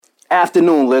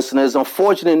afternoon, listeners.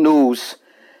 Unfortunate news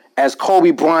as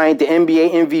Kobe Bryant, the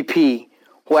NBA MVP,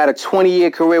 who had a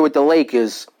 20-year career with the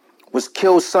Lakers, was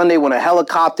killed Sunday when a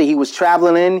helicopter he was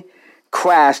traveling in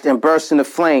crashed and burst into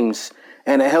flames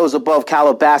in the hills above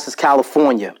Calabasas,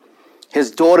 California.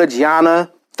 His daughter, Gianna,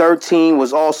 13,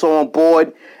 was also on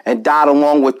board and died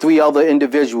along with 3 other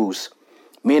individuals.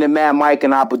 Me and the Mad Mike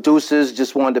and our producers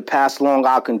just wanted to pass along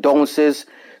our condolences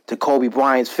to Kobe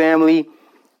Bryant's family,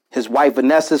 his wife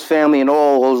Vanessa's family, and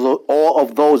all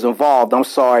of those involved. I'm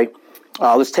sorry.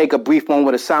 Let's take a brief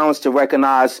moment of silence to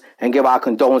recognize and give our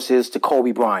condolences to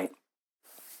Kobe Bryant.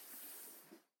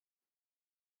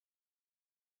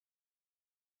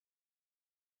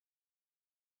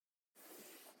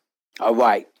 All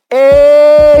right.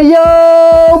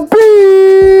 A-O-B!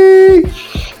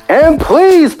 And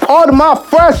please pardon my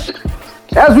fresh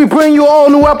as we bring you all a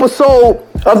new episode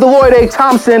of the Lloyd A.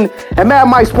 Thompson and Mad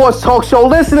Mike Sports Talk Show.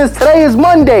 Listeners, today is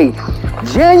Monday,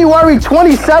 January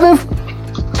 27th,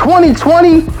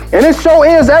 2020, and this show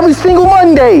airs every single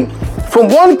Monday from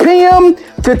 1 p.m.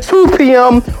 to 2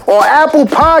 p.m. on Apple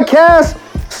Podcasts,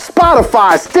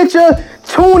 Spotify, Stitcher,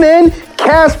 TuneIn,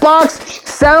 Castbox,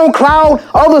 SoundCloud,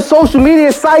 other social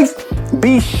media sites.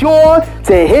 Be sure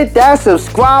to hit that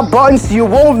subscribe button so you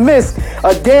won't miss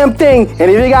a damn thing.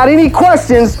 And if you got any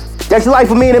questions that you'd like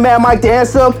for me and the Mad Mike to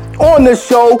answer on this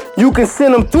show, you can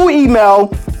send them through email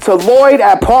to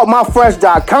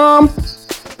lloyd@parkmyfresh.com.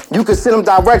 You can send them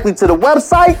directly to the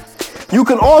website. You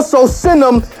can also send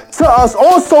them to us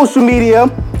on social media,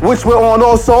 which we're on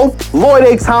also. Lloyd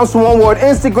A. Thompson, one word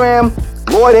Instagram.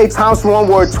 Lloyd A. Thompson, one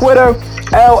word Twitter.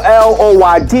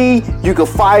 LLOYD. You can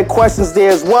fire questions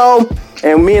there as well.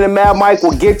 And me and the Mad Mike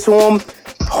will get to them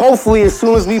hopefully as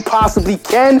soon as we possibly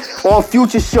can on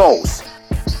future shows.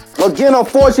 Again,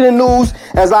 unfortunate news,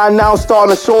 as I announced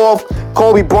starting the show off,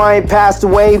 Kobe Bryant passed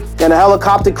away in a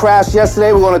helicopter crash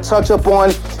yesterday. We're going to touch up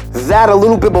on that a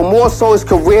little bit, but more so his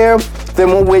career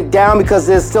than what went down, because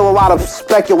there's still a lot of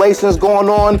speculations going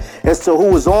on as to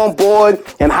who was on board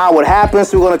and how it happened.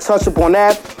 So we're going to touch up on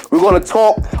that. We're going to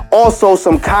talk also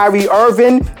some Kyrie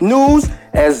Irving news,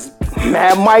 as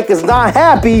Mad Mike is not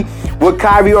happy with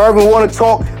Kyrie Irving. We want to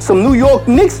talk some New York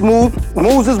Knicks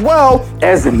moves as well,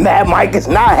 as Mad Mike is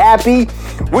not happy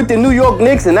with the New York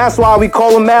Knicks, and that's why we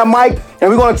call him Mad Mike. And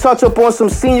we're going to touch up on some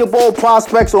Senior Bowl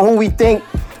prospects on who we think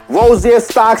rose their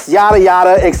stocks, yada,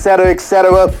 yada, et cetera, et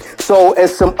cetera. So,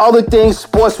 as some other things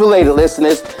sports-related,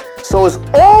 listeners. So, as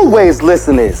always,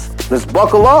 listeners, let's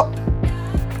buckle up,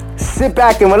 sit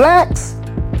back and relax,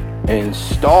 and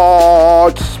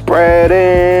start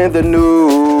spreading the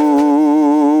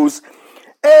news.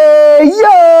 Hey,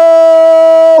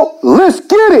 yo! Let's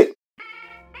get it!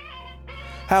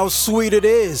 How sweet it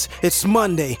is. It's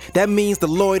Monday. That means the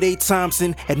Lloyd A.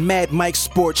 Thompson and Mad Mike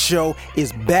Sports Show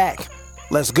is back.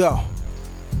 Let's go.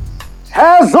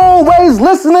 As always,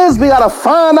 listeners, we gotta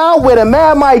find out where the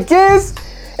Mad Mike is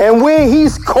and where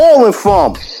he's calling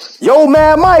from. Yo,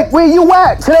 Mad Mike, where you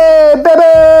at today, baby?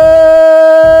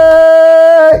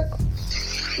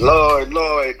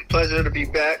 Lloyd, pleasure to be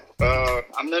back.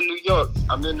 I'm in New York,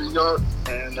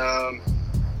 and I'm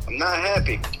not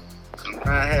happy. I'm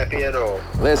not happy at all.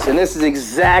 Listen, this is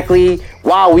exactly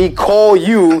why we call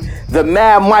you the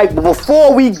Mad Mike. But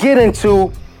before we get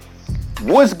into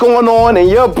what's going on in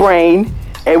your brain,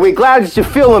 and we're glad that you're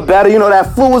feeling better. You know,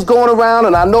 that flu is going around,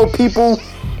 and I know people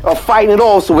are fighting it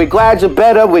all, so we're glad you're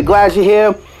better. We're glad you're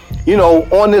here, you know,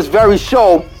 on this very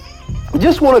show.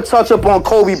 Just want to touch up on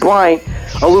Kobe Bryant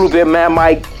a little bit, man,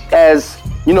 Mike, as,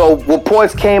 you know,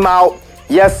 reports came out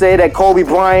yesterday that Kobe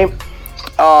Bryant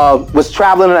was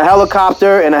traveling in a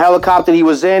helicopter, and the helicopter he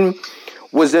was in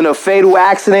a fatal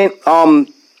accident.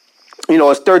 You know,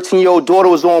 his 13-year-old daughter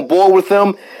was on board with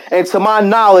him. And to my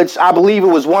knowledge, I believe it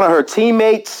was one of her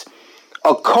teammates,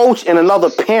 a coach, and another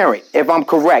parent, if I'm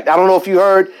correct. I don't know if you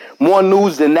heard more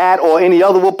news than that or any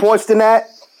other reports than that.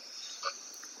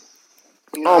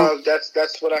 No,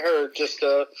 that's what I heard. Just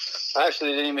I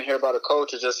actually didn't even hear about a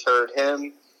coach. I just heard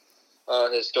him,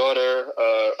 his daughter,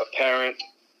 a parent,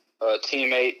 a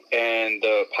teammate, and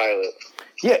the pilot.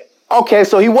 Yeah. Okay,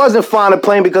 so he wasn't flying a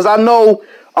plane, because I know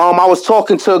I was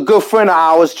talking to a good friend of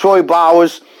ours, Troy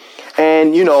Bowers,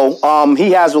 and, you know,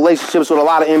 he has relationships with a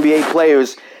lot of NBA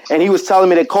players, and he was telling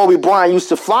me that Kobe Bryant used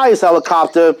to fly his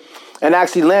helicopter and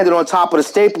actually landed on top of the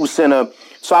Staples Center.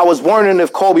 So I was wondering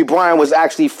if Kobe Bryant was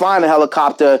actually flying a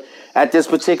helicopter at this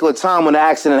particular time when the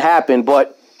accident happened,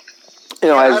 but, you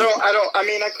know, I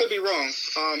mean, I could be wrong.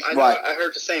 Right. I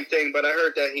heard the same thing, but I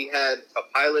heard that he had a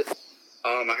pilot.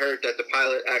 I heard that the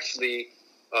pilot actually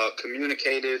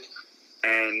communicated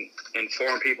and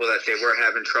informed people that they were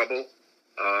having trouble.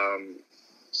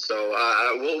 So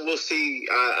we'll see.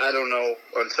 I don't know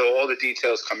until all the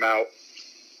details come out.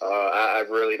 I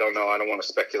really don't know. I don't want to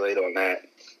speculate on that.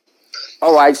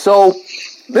 All right, so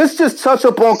let's just touch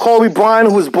up on Kobe Bryant,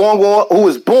 who was born,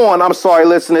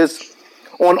 listeners,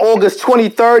 on August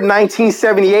 23rd,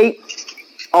 1978.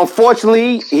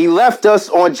 Unfortunately, he left us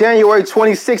on January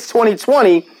 26,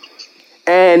 2020,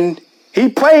 and he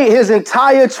played his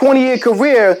entire 20-year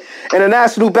career in the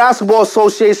National Basketball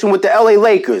Association with the LA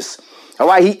Lakers. All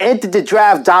right, he entered the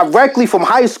draft directly from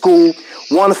high school,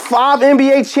 won 5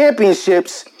 NBA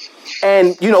championships,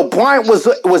 and, Bryant was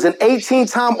an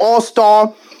 18-time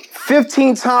All-Star,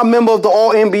 15-time member of the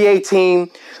All-NBA team,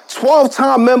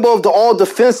 12-time member of the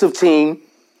All-Defensive team,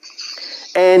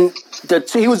 and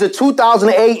he was a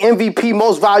 2008 MVP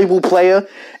Most Valuable Player.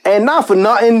 And not for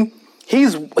nothing,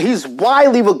 he's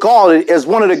widely regarded as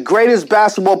one of the greatest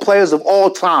basketball players of all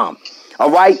time.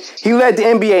 All right? He led the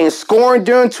NBA in scoring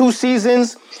during 2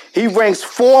 seasons. He ranks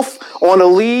 4th on the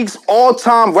league's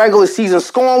all-time regular season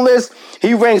scoring list.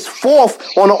 He ranks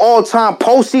 4th on the all-time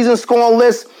postseason scoring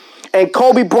list. And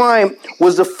Kobe Bryant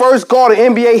was the first guard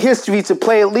in NBA history to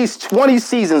play at least 20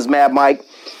 seasons, Mad Mike.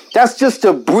 That's just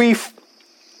a brief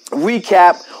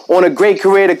recap on a great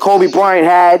career that Kobe Bryant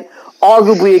had.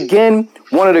 Arguably, again,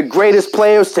 one of the greatest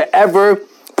players to ever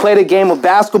play the game of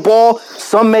basketball.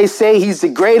 Some may say he's the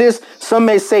greatest. Some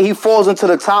may say he falls into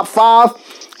the top 5.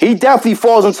 He definitely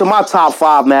falls into my top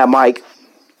 5, Mad Mike.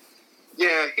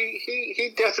 Yeah,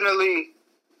 he definitely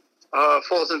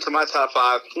falls into my top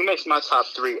 5. He makes my top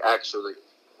 3, actually.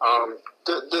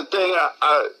 The thing,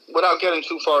 without getting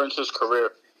too far into his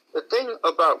career, the thing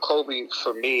about Kobe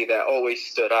for me that always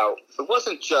stood out, it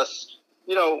wasn't just,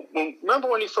 remember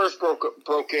when he first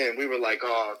broke in, we were like,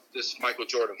 oh, this Michael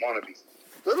Jordan wannabe.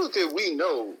 Little did we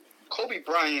know, Kobe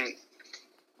Bryant,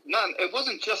 it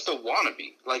wasn't just a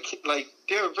wannabe. Like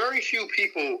there are very few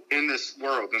people in this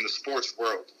world, in the sports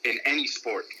world, in any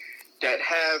sport, that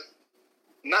have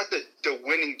not the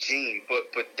winning gene,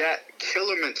 but that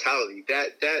killer mentality,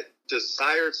 that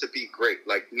desire to be great.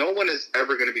 Like, no one is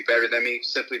ever going to be better than me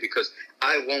simply because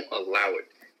I won't allow it.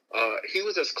 He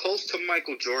was as close to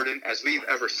Michael Jordan as we've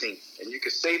ever seen. And you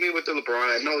could save me with the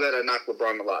LeBron. I know that I knock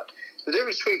LeBron a lot. The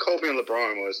difference between Kobe and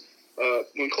LeBron was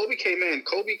when Kobe came in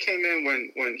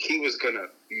when he was going to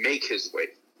make his way.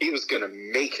 He was going to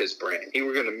make his brand. He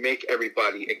was going to make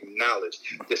everybody acknowledge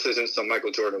this isn't some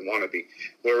Michael Jordan wannabe.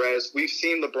 Whereas we've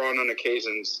seen LeBron on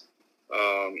occasions,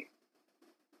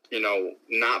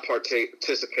 not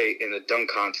participate in a dunk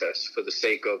contest for the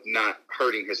sake of not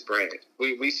hurting his brand.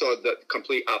 We saw the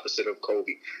complete opposite of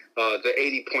Kobe. The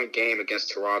 80-point game against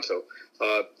Toronto.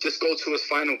 Just go to his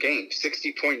final game,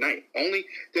 60-point night.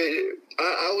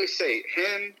 I always say,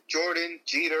 him, Jordan,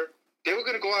 Jeter, they were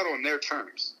going to go out on their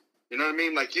terms. You know what I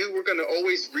mean? Like, you were going to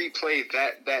always replay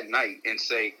that night and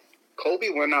say, Kobe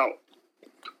went out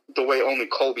the way only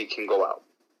Kobe can go out.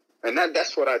 And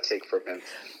that's what I take from him.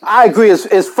 I agree.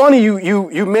 It's funny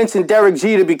you mentioned Derek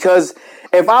Jeter, because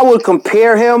if I would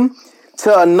compare him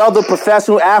to another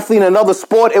professional athlete in another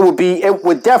sport, it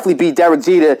would definitely be Derek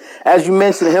Jeter. As you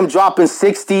mentioned, him dropping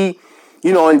 60,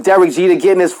 and Derek Jeter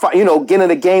getting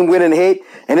a game-winning hit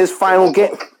in his final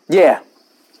game. Yeah,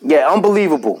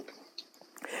 unbelievable.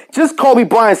 Just Kobe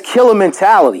Bryant's killer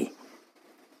mentality.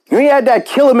 He had that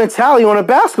killer mentality on a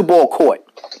basketball court.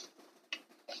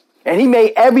 And he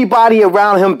made everybody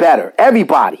around him better.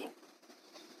 Everybody.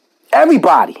 And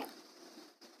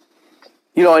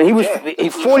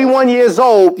he's 41 years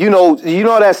old. You know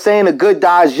that saying, a good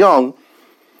dies young.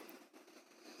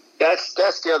 That's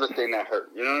the other thing that hurt.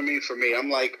 You know what I mean? For me, I'm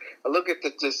like, I look at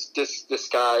this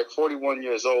guy, 41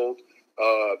 years old,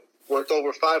 worth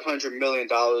over $500 million.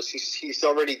 He's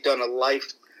already done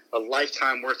a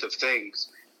lifetime worth of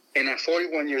things. And at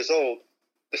 41 years old,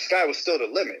 the sky was still the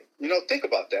limit. Think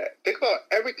about that. Think about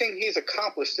everything he's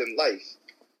accomplished in life.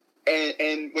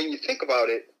 And when you think about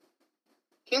it,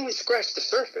 he only scratched the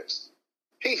surface.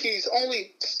 He's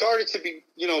only started to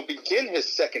begin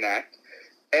his second act.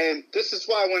 And this is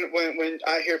why when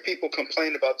I hear people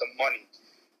complain about the money,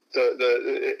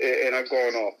 and I'm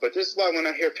going off, but this is why when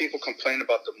I hear people complain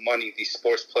about the money these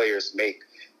sports players make,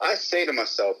 I say to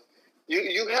myself,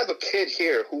 you have a kid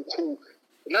here who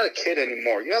not a kid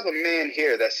anymore. You have a man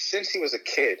here that since he was a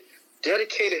kid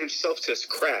dedicated himself to his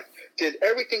craft, did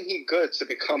everything he could to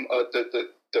become a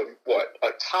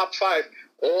top 5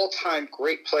 all-time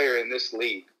great player in this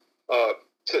league.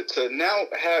 To now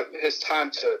have his time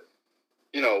to,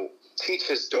 teach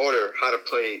his daughter how to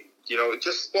play.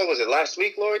 Just what was it last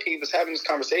week, Lloyd? He was having this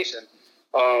conversation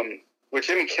with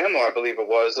Jimmy Kimmel, I believe it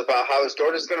was, about how his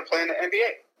daughter's going to play in the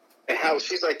NBA, and how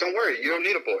she's like, "Don't worry, you don't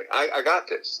need a boy. I got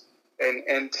this."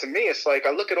 And to me, it's like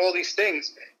I look at all these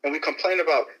things and we complain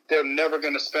about they're never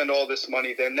going to spend all this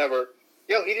money. They're never.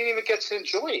 Yo, he didn't even get to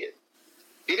enjoy it.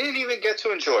 He didn't even get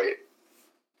to enjoy it.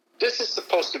 This is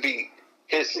supposed to be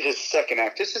his second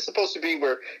act. This is supposed to be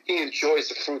where he enjoys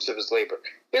the fruits of his labor.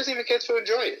 He doesn't even get to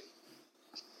enjoy it.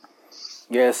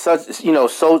 Yeah,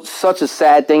 such a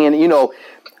sad thing, and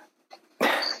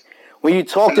when you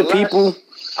talk to people,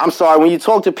 when you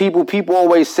talk to people, people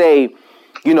always say,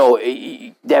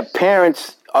 that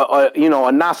parents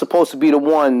are not supposed to be the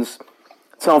ones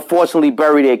to unfortunately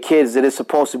bury their kids. That it's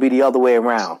supposed to be the other way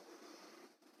around.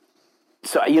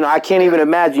 So I can't even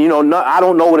imagine. I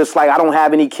don't know what it's like. I don't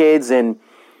have any kids, and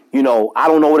I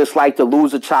don't know what it's like to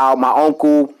lose a child. My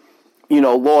uncle,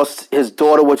 lost his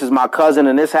daughter, which is my cousin,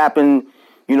 and this happened,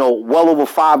 well over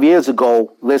 5 years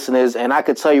ago, listeners. And I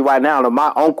could tell you right now that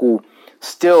my uncle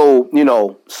still,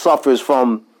 suffers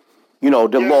from, the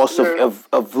loss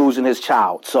of losing his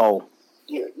child. So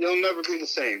you'll never be the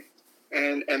same.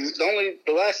 And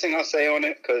the last thing I'll say on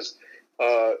it, because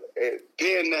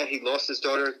being that he lost his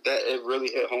daughter, that it really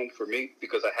hit home for me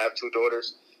because I have 2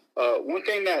 daughters. One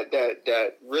thing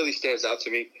that really stands out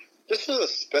to me, this was a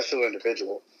special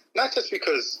individual. Not just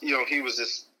because, he was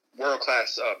this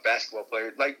world-class basketball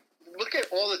player. Like, look at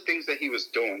all the things that he was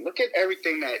doing. Look at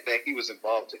everything that he was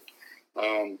involved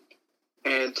in.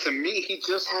 And to me, he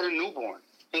just had a newborn.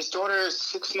 His daughter is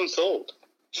 6 months old.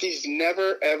 She's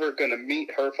never, ever going to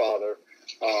meet her father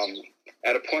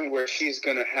at a point where she's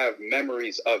going to have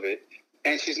memories of it.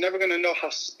 And she's never going to know how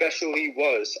special he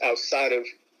was outside of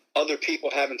other people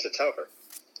having to tell her.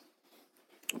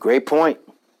 Great point.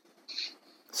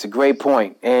 It's a great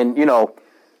point. And,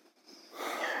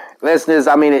 listeners,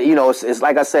 I mean, it's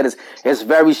like I said, it's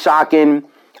very shocking.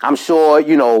 I'm sure,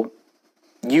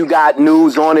 you got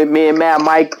news on it. Me and Mad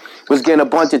Mike was getting a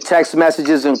bunch of text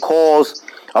messages and calls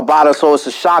about it. So it's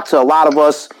a shock to a lot of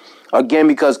us, again,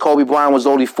 because Kobe Bryant was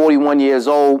only 41 years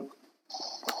old.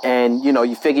 And,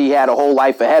 you figure he had a whole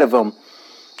life ahead of him.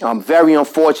 Very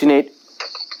unfortunate.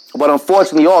 But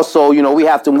unfortunately also, we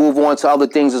have to move on to other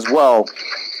things as well.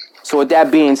 So with that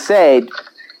being said,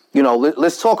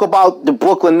 let's talk about the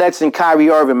Brooklyn Nets and Kyrie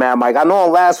Irving, man, Mike. I know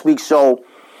on last week's show,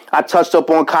 I touched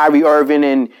up on Kyrie Irving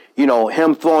and,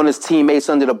 him throwing his teammates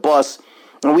under the bus.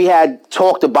 And we had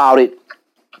talked about it.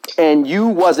 And you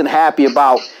wasn't happy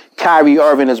about Kyrie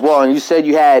Irving as well. And you said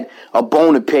you had a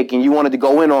bone to pick and you wanted to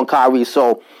go in on Kyrie.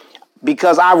 So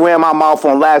because I ran my mouth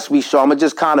on last week's show, I'm going to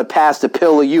just kind of pass the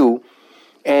pill to you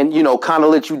and, kind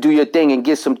of let you do your thing and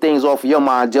get some things off of your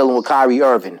mind dealing with Kyrie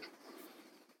Irving.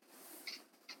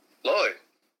 Lloyd,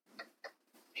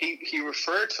 he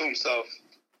referred to himself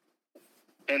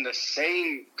in the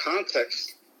same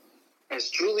context as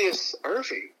Julius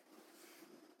Erving.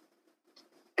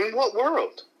 In what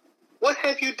world? What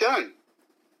have you done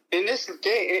in this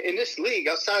game, in this league,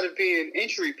 outside of being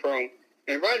injury prone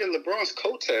and riding LeBron's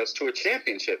coattails to a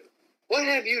championship? What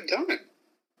have you done?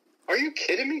 Are you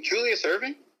kidding me, Julius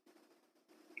Erving?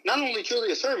 Not only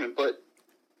Julius Erving, but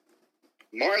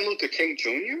Martin Luther King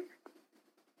Jr.?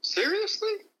 Seriously?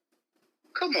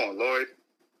 Come on, Lloyd.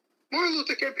 Martin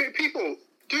Luther King, people,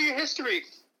 do your history.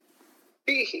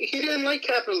 He didn't like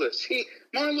capitalists.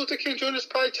 Martin Luther King Jr. is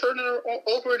probably turning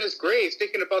over in his grave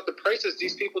thinking about the prices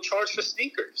these people charge for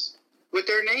sneakers with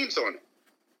their names on it.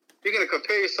 You're going to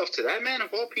compare yourself to that man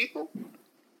of all people?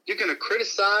 You're going to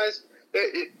criticize?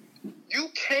 You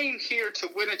came here to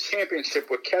win a championship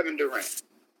with Kevin Durant.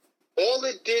 All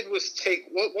it did was take,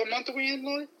 what month are we in,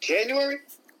 Lloyd? January?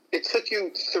 It took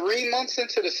you 3 months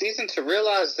into the season to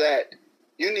realize that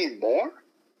you need more?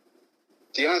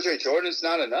 DeAndre Jordan's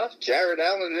not enough? Jared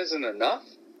Allen isn't enough?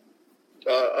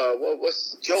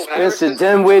 What's Joe Harris? Spencer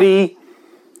Dinwiddie,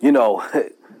 all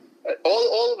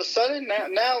of a sudden,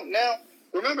 now,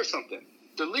 remember something.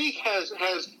 The league has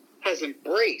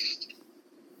embraced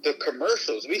the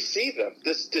commercials. We see them.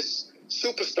 This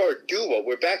superstar duo.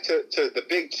 We're back to the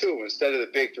big two instead of the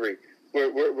big three.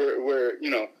 Where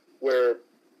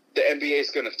the NBA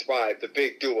is going to thrive, the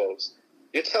big duos.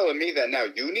 You're telling me that now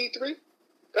you need 3?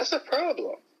 That's a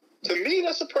problem. To me,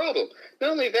 that's a problem. Not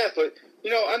only that, but,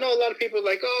 I know a lot of people are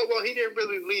like, oh, well, he didn't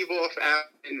really leave off Allen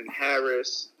and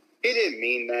Harris. He didn't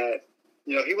mean that.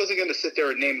 He wasn't going to sit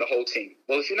there and name the whole team.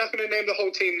 Well, if you're not going to name the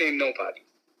whole team, name nobody.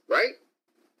 Right?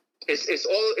 It's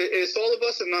all of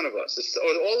us and none of us. It's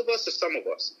all of us or some of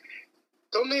us.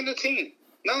 Don't name the team.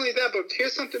 Not only that, but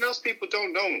here's something else people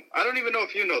don't know. I don't even know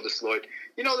if you know this, Lloyd.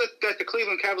 You know that the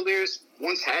Cleveland Cavaliers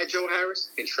once had Joe Harris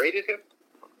and traded him?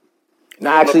 No,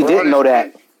 I actually didn't know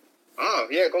that. Oh,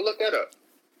 yeah, go look that up.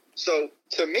 So,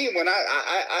 to me, when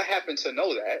I happened to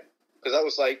know that, because I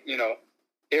was like,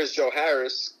 here's Joe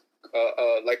Harris,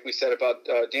 like we said about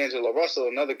D'Angelo Russell,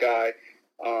 another guy,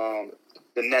 the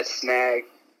Nets snagged,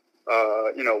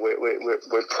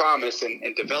 with promise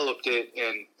and developed it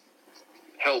and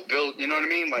helped build, you know what I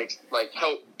mean? Like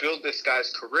help build this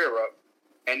guy's career up.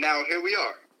 And now here we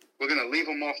are. We're going to leave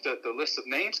him off the list of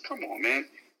names? Come on, man.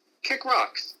 Kick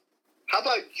rocks. How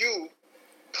about you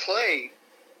play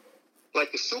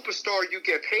like the superstar you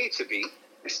get paid to be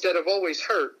instead of always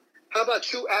hurt? How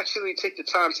about you actually take the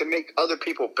time to make other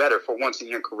people better for once in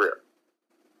your career?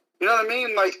 You know what I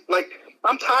mean? Like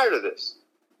I'm tired of this.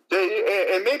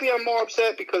 And maybe I'm more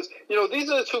upset because, these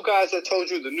are the two guys that told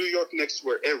you the New York Knicks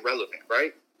were irrelevant,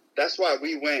 right? That's why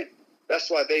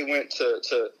they went to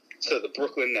the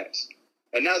Brooklyn Nets.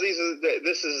 And now this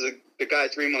is the guy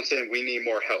 3 months in, we need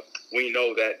more help. We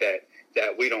know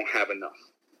that we don't have enough.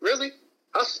 Really?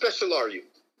 How special are you?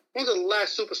 When's the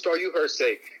last superstar you heard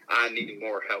say, I need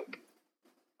more help?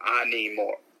 I need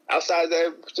more. Outside of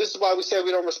that, this is why we say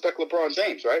we don't respect LeBron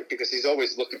James, right? Because he's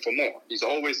always looking for more. He's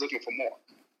always looking for more.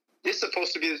 You're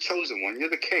supposed to be the chosen one. You're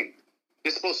the king.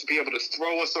 You're supposed to be able to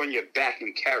throw us on your back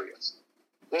and carry us.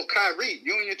 Well, Kyrie,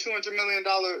 you and your $200 million,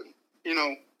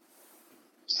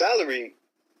 salary,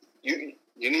 you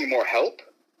need more help?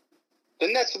 The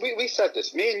Nets, we said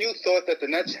this. Me and you thought that the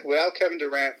Nets, without Kevin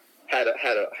Durant, had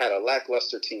a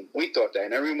lackluster team. We thought that,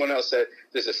 and everyone else said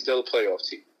this is still a playoff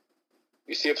team.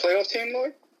 You see a playoff team,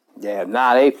 Lloyd? Yeah,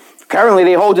 they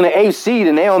currently holding the 8th seed,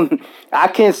 and I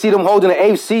can't see them holding the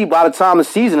 8th seed by the time the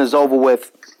season is over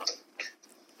with.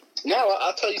 Now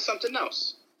I'll tell you something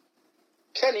else.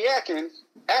 Kenny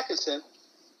Atkinson,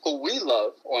 who we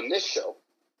love on this show,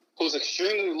 who's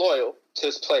extremely loyal to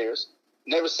his players,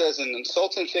 never says an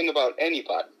insulting thing about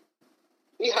anybody.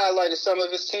 He highlighted some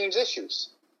of his team's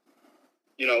issues.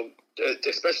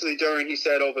 Especially during, he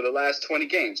said, over the last 20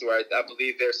 games, where I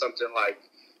believe there's something like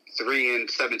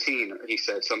 3-17. He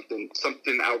said something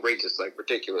outrageous, like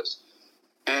ridiculous.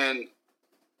 And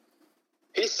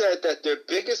he said that their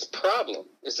biggest problem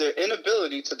is their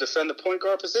inability to defend the point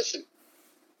guard position.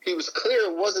 He was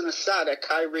clear it wasn't a shot at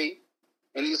Kyrie,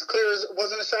 and he was clear it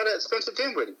wasn't a shot at Spencer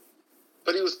Dinwiddie.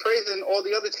 But he was praising all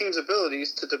the other teams'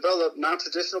 abilities to develop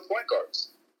non-traditional point guards.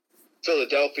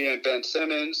 Philadelphia and Ben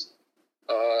Simmons.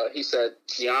 He said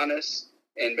Giannis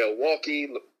and Milwaukee,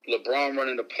 LeBron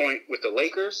running the point with the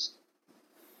Lakers.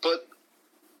 But,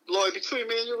 Lloyd, between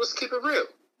me and you, let's keep it real.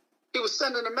 He was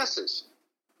sending a message.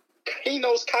 He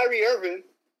knows Kyrie Irving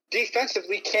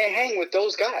defensively can't hang with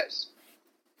those guys.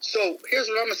 So here's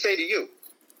what I'm going to say to you.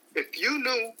 If you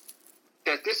knew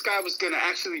that this guy was going to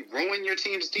actually ruin your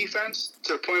team's defense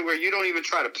to the point where you don't even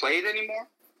try to play it anymore,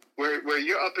 where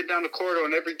you're up and down the corridor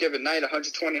on every given night,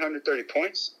 120, 130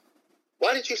 points,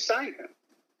 why did you sign him?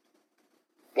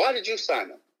 Why did you sign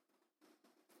him?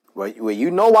 Well,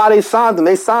 you know why they signed him.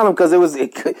 They signed him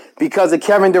because of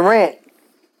Kevin Durant.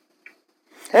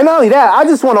 And not only that, I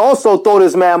just want to also throw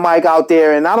this man Mike out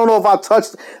there, and I don't know if I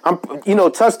touched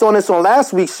on this on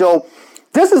last week's show.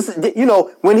 This is,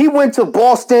 when he went to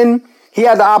Boston, he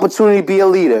had the opportunity to be a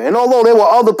leader. And although there were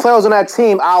other players on that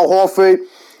team, Al Horford,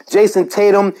 Jason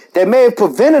Tatum, that may have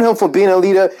prevented him from being a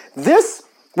leader, this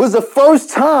was the first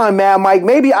time, man, Mike,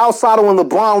 maybe outside of when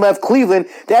LeBron left Cleveland,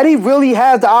 that he really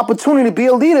had the opportunity to be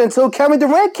a leader until Kevin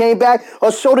Durant came back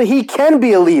or showed that he can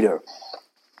be a leader.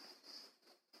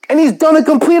 And he's done the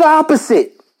complete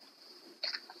opposite.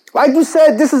 Like you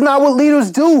said, this is not what leaders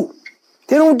do.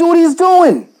 They don't do what he's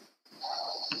doing.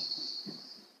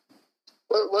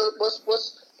 What's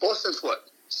Boston's what?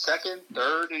 Second,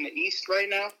 third in the East right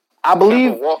now? I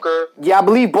believe. Walker. Yeah, I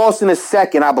believe Boston is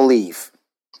second, I believe.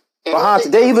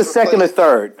 They're either second or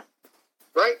third.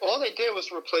 Right? All they did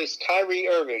was replace Kyrie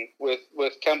Irving with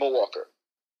Kemba Walker.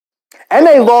 And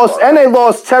they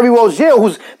lost Terry Rozier,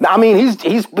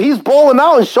 he's balling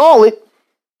out in Charlotte.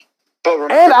 But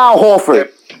remember, and Al Horford.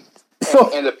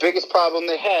 And the biggest problem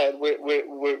they had with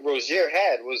Rozier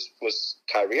was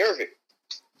Kyrie Irving.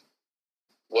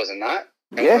 Was it not?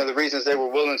 And one of the reasons they were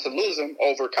willing to lose him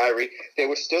over Kyrie, they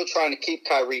were still trying to keep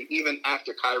Kyrie even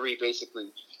after Kyrie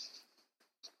basically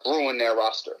ruined their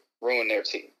roster, ruined their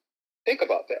team. Think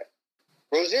about that.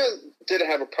 Rozier didn't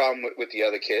have a problem with the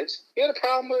other kids. He had a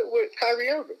problem with Kyrie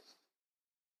Irving,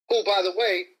 who, by the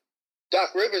way,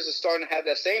 Doc Rivers is starting to have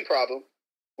that same problem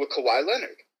with Kawhi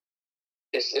Leonard.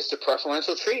 It's the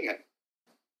preferential treatment.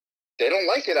 They don't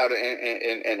like it out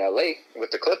in L.A.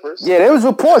 with the Clippers. Yeah, there was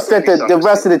reports that the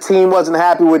rest of the team wasn't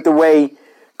happy with the way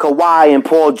Kawhi and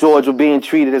Paul George were being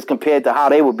treated as compared to how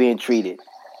they were being treated.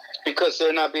 Because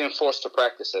they're not being forced to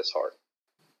practice as hard.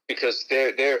 Because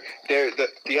they're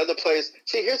the other players.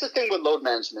 See, here's the thing with load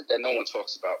management that no one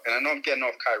talks about. And I know I'm getting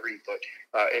off Kyrie, but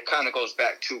it kind of goes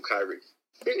back to Kyrie.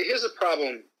 Here's a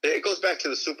problem. It goes back to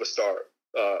the superstar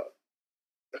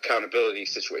accountability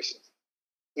situation.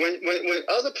 When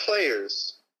other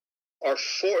players are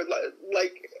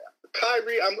like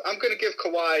Kyrie, I'm going to give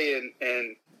Kawhi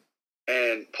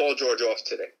and Paul George off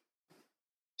today.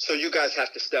 So you guys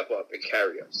have to step up and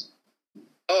carry us.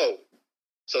 Oh,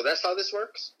 so that's how this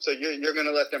works? So you're going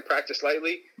to let them practice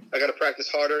lightly? I got to practice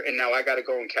harder, and now I got to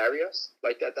go and carry us?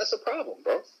 Like that? That's a problem,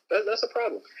 bro. That's a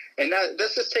problem. And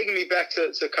that's just taking me back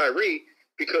to Kyrie,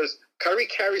 because Kyrie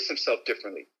carries himself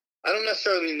differently. I don't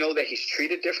necessarily know that he's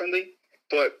treated differently,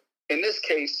 but in this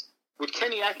case, would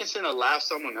Kenny Atkinson allow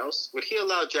someone else? Would he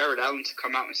allow Jared Allen to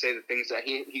come out and say the things that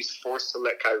he's forced to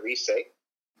let Kyrie say?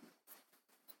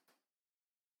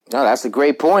 No, that's a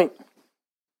great point.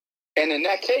 And in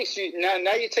that case,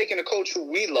 now you're taking a coach who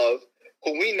we love,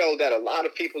 who we know that a lot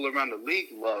of people around the league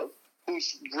love,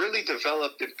 who's really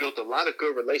developed and built a lot of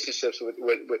good relationships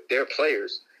with their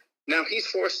players. Now he's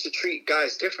forced to treat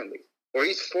guys differently, or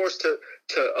he's forced to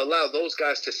allow those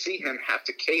guys to see him have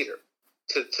to cater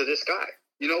to this guy.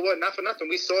 You know what? Not for nothing.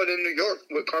 We saw it in New York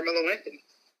with Carmelo Anthony.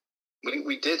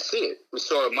 We did see it. We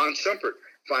saw Amon Shumpert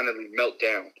finally melt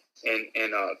down and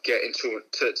get into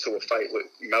a fight with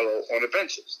Melo on the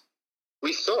benches.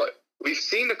 We saw it. We've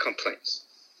seen the complaints.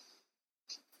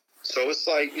 So it's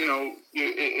like,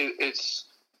 it's,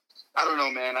 I don't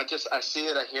know, man. I see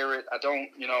it. I hear it. I don't,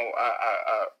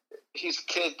 he's a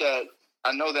kid that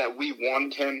I know that we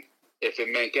wanted him if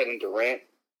it meant getting Durant,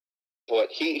 but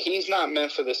he's not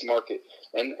meant for this market.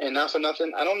 And not for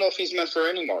nothing, I don't know if he's meant for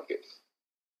any market.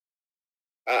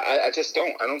 I just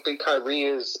don't. I don't think Kyrie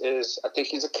is. I think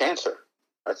he's a cancer.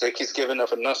 I think he's given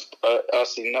us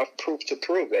enough proof to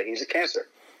prove that he's a cancer.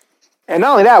 And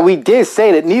not only that, we did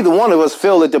say that neither one of us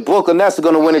feel that the Brooklyn Nets are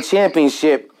going to win a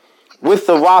championship with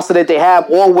the roster that they have,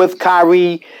 or with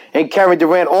Kyrie and Kevin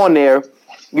Durant on there.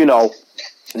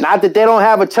 Not that they don't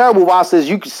have a terrible roster. As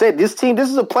you could say, this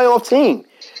is a playoff team.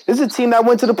 This is a team that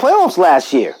went to the playoffs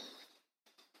last year.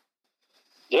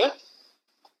 Yeah.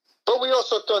 But we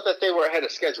also thought that they were ahead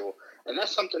of schedule. And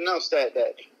that's something else that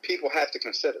people have to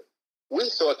consider. We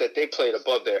thought that they played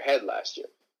above their head last year.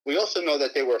 We also know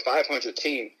that they were a 500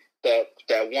 team that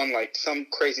won like some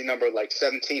crazy number, like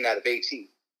 17 out of 18,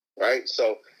 right?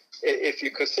 So if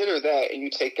you consider that and you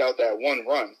take out that one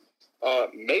run,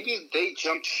 maybe they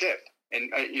jumped ship. And,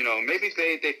 maybe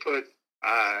they put,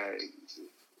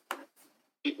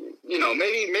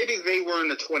 maybe they were in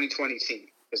the 2020 team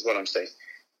is what I'm saying.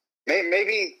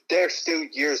 Maybe they're still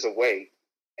years away,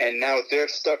 and now they're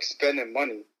stuck spending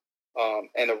money,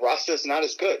 and the roster's not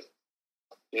as good.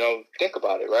 Think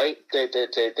about it, right?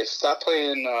 They stopped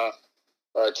playing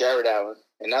Jared Allen,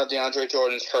 and now DeAndre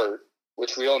Jordan's hurt,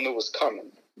 which we all knew was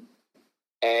coming,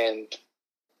 and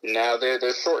now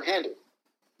they're shorthanded.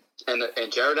 And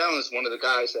Jared Allen is one of the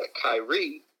guys that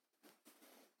Kyrie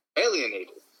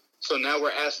alienated. So now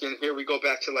we're asking, here we go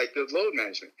back to like the load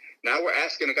management. Now we're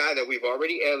asking a guy that we've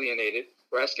already alienated,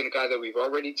 we're asking a guy that we've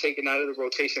already taken out of the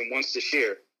rotation once this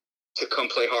year to come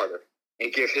play harder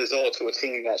and give his all to a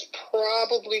team that's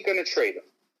probably going to trade him.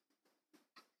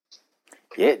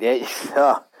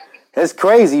 Yeah, it's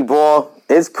crazy, boy.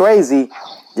 It's crazy.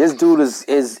 This dude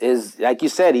is like you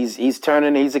said, he's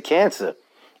a cancer.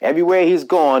 Everywhere he's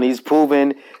gone, he's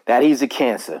proven that he's a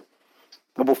cancer.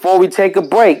 But before we take a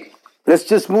break, let's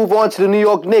just move on to the New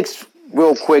York Knicks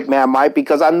real quick, man, Mike,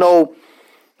 because I know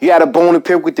you had a bone to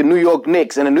pick with the New York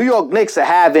Knicks. And the New York Knicks are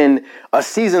having a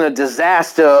season of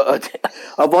disaster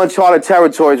of uncharted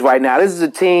territories right now. This is a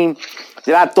team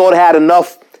that I thought had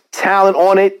enough talent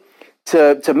on it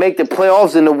to make the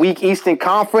playoffs in the weak Eastern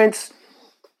Conference.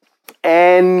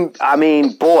 And, I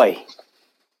mean, boy,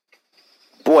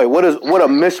 what a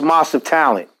mishmash of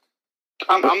talent.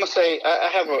 I'm going to say I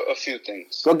have a few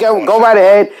things. Go right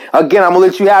ahead. Again, I'm going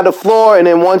to let you have the floor, and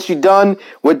then once you're done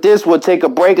with this, we'll take a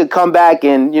break and come back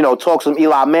and, talk some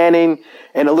Eli Manning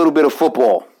and a little bit of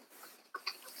football.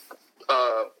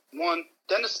 One,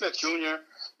 Dennis Smith Jr.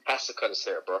 has to cut his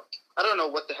hair, bro. I don't know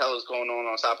what the hell is going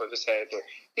on top of his head, but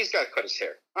he's got to cut his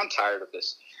hair. I'm tired of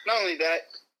this. Not only that,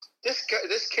 this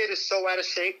kid is so out of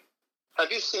shape.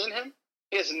 Have you seen him?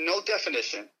 He has no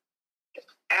definition.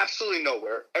 Absolutely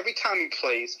nowhere. Every time he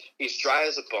plays, he's dry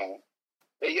as a bone.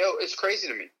 It's crazy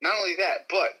to me. Not only that,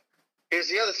 but here's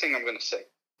the other thing I'm going to say.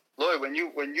 Lloyd, when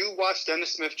you watch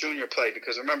Dennis Smith Jr. play,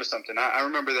 because remember something, I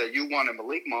remember that you wanted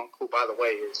Malik Monk, who, by the way,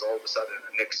 is all of a sudden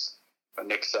a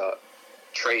Knicks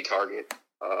trade target.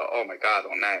 Oh, my God,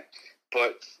 on that.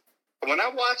 But when I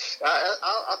watch,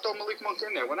 I'll throw Malik Monk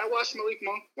in there. When I watch Malik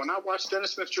Monk, when I watch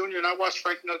Dennis Smith Jr. and I watch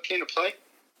Frank Ntilikina play,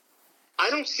 I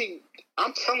don't see,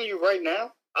 I'm telling you right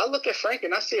now, I look at Frank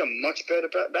and I see a much better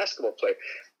basketball player.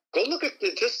 Go look at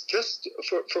just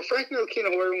for Frank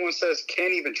Ntilikina, who everyone says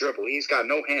can't even dribble. He's got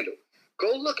no handle.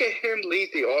 Go look at him lead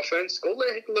the offense. Go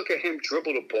look at him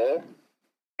dribble the ball,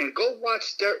 and go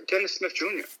watch Dennis Smith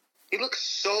Jr. He looks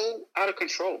so out of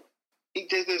control.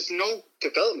 There's no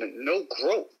development, no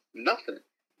growth, nothing.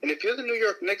 And if you're the New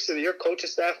York Knicks and your coaching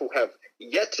staff who have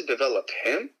yet to develop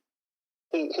him,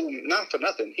 who not for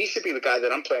nothing, he should be the guy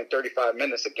that I'm playing 35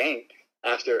 minutes a game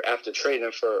after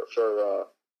trading for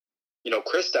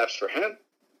Kristaps for him.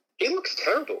 He looks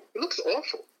terrible. He looks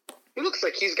awful. He looks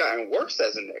like he's gotten worse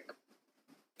as a Knick.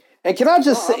 And can I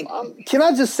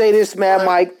just say this, man,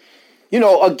 Mike?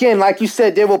 Again, like you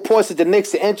said, there were reports that the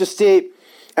Knicks are interested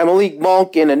and Malik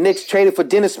Monk and the Knicks traded for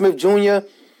Dennis Smith Jr.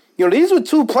 These were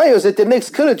two players that the Knicks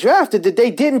could have drafted that they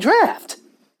didn't draft.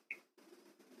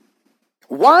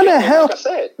 Why in the hell? Like I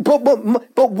said.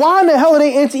 But why in the hell are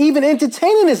they even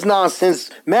entertaining this nonsense,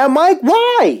 man, Mike?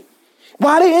 Why?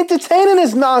 Why are they entertaining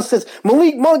this nonsense?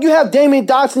 Malik Monk, you have Damian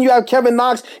Dotson, you have Kevin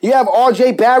Knox, you have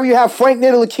R.J. Barry, you have Frank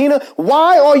Ntilikina.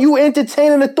 Why are you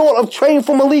entertaining the thought of trading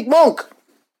for Malik Monk?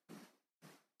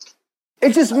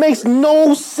 It just makes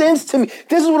no sense to me.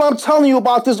 This is what I'm telling you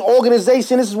about this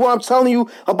organization. This is what I'm telling you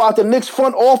about the Knicks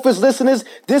front office, listeners.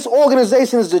 This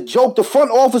organization is a joke. The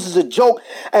front office is a joke.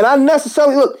 And I'm not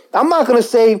going to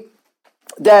say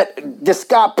that the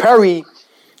Scott Perry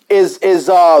is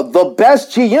the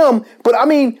best GM, but I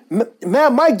mean,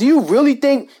 man, Mike, do you really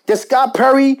think that Scott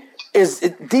Perry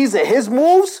these are his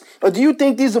moves? Or do you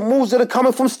think these are moves that are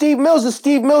coming from Steve Mills and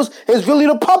Steve Mills is really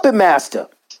the puppet master?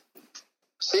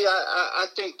 See, I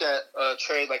think that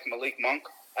trade like Malik Monk,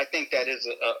 I think that is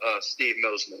a Steve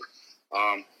Mills move.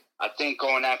 I think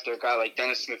going after a guy like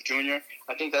Dennis Smith Jr.,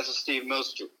 I think that's a Steve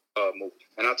Mills move.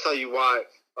 And I'll tell you why.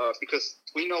 Because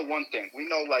we know one thing. We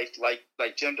know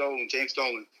like Jim Dolan, James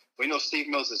Dolan, we know Steve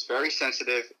Mills is very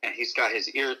sensitive and he's got his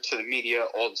ear to the media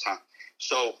all the time.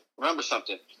 So remember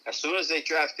something. As soon as they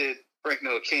drafted Frank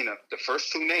Ntilikina, the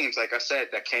first two names, like I said,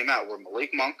 that came out were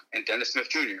Malik Monk and Dennis Smith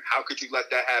Jr. How could you let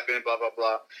that happen? Blah, blah,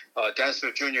 blah. Dennis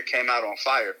Smith Jr. came out on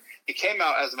fire. He came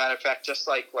out, as a matter of fact, just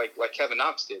like Kevin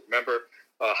Knox did. Remember,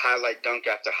 highlight dunk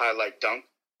after highlight dunk?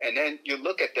 And then you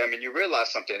look at them and you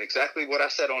realize something, exactly what I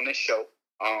said on this show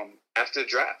after the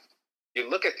draft. You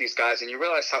look at these guys and you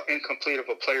realize how incomplete of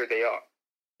a player they are.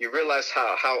 You realize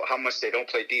how much they don't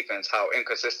play defense, how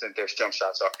inconsistent their jump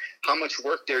shots are, how much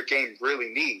work their game really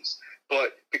needs.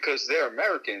 But because they're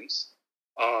Americans,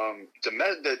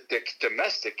 the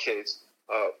domestic kids,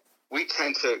 we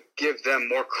tend to give them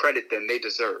more credit than they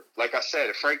deserve. Like I said,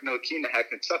 if Frank Ntilikina had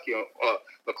Kentucky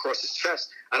across his chest,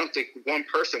 I don't think one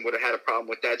person would have had a problem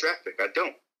with that draft pick. I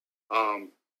don't.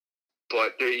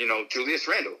 But Julius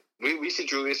Randle. We see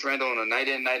Julius Randle on a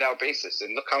night-in, night-out basis,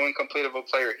 and look how incomplete of a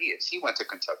player he is. He went to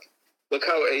Kentucky. Look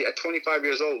how, at 25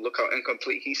 years old, look how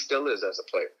incomplete he still is as a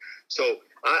player. So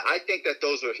I think that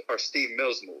those are Steve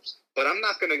Mills moves. But I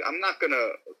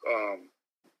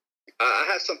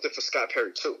have something for Scott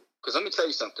Perry, too. Because let me tell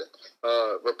you something.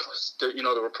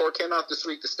 The report came out this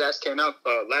week. The stats came out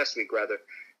last week, rather.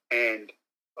 And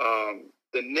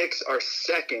the Knicks are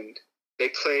second.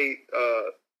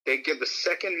 They give the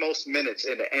second most minutes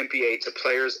in the NBA to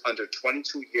players under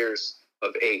 22 years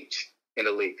of age in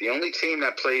the league. The only team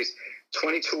that plays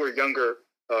 22 or younger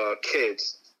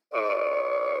kids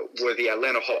were the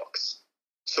Atlanta Hawks.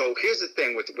 So here's the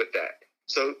thing with that.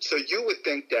 So you would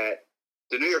think that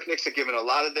the New York Knicks are giving a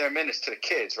lot of their minutes to the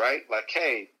kids, right? Like,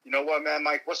 hey, you know what, man,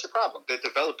 Mike, what's your problem? They're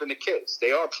developing the kids.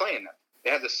 They are playing them. They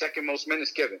have the second most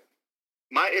minutes given.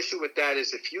 My issue with that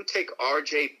is if you take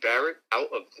R.J. Barrett out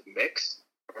of the mix,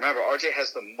 remember, R.J.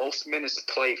 has the most minutes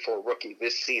played for a rookie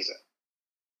this season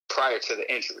prior to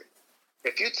the injury.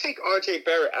 If you take R.J.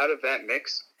 Barrett out of that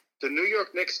mix, the New York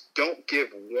Knicks don't give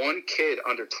one kid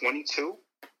under 22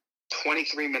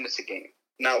 23 minutes a game.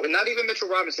 Now, not even Mitchell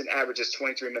Robinson averages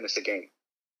 23 minutes a game.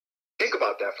 Think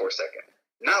about that for a second.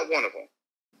 Not one of them.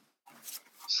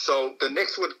 So the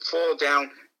Knicks would fall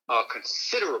down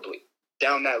considerably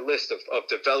down that list of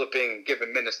developing and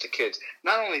giving minutes to kids.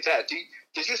 Not only that,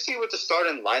 did you see what the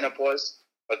starting lineup was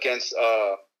against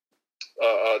the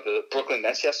Brooklyn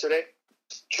Nets yesterday?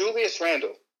 Julius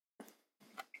Randle,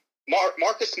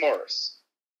 Marcus Morris,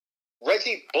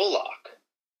 Reggie Bullock,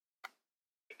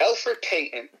 Elfrid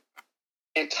Payton,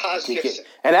 and Taj Gibson.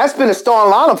 And that's been a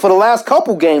starting lineup for the last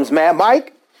couple games, man,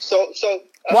 Mike. So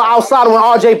well, outside of when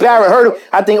R.J. Barrett hurt him,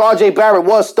 I think R.J. Barrett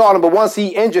was starting, but once he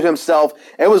injured himself,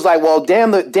 it was like, well,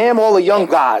 damn all the young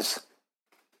guys.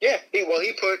 Yeah, he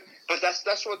put, but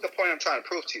that's what the point I'm trying to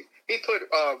prove to you. He put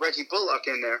Reggie Bullock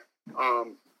in there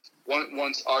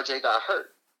once R.J. got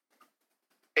hurt.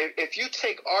 if you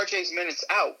take RJ's minutes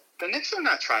out, the Knicks are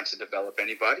not trying to develop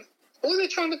anybody. Who are they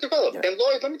trying to develop? Yeah. And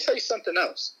Lloyd, let me tell you something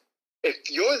else. If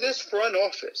you're this front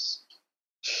office,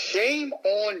 shame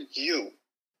on you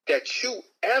that you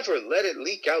ever let it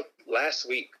leak out last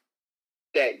week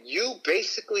that you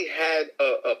basically had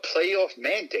a playoff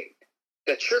mandate,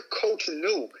 that your coach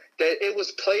knew that it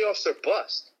was playoffs or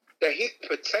bust, that he'd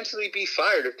potentially be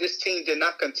fired if this team did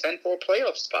not contend for a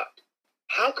playoff spot.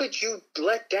 How could you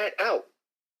let that out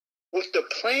with the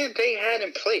plan they had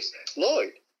in place?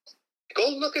 Lloyd, go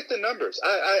look at the numbers.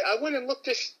 I went and looked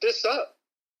this up.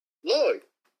 Lloyd,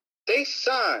 they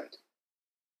signed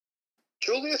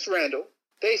Julius Randle.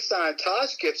 They signed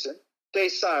Taj Gibson. They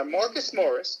signed Marcus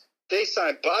Morris. They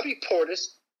signed Bobby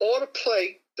Portis, all to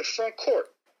play the front court.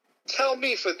 Tell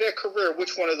me for their career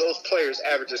which one of those players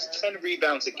averages 10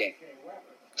 rebounds a game.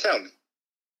 Tell me.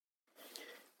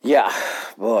 Yeah,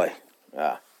 boy.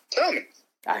 Tell me.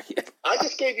 I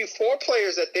just gave you 4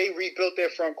 players that they rebuilt their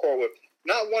front court with.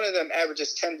 Not one of them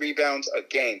averages 10 rebounds a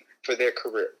game for their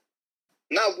career.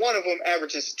 Not one of them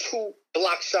averages 2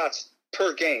 block shots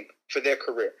per game for their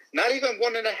career. Not even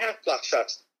 1.5 block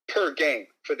shots per game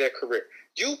for their career.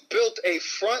 You built a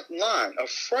front line, a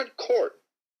front court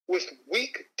with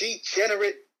weak,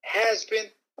 degenerate, has-been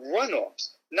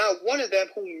runoffs. Not one of them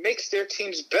who makes their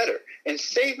teams better. And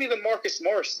save me the Marcus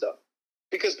Morris stuff.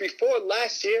 Because before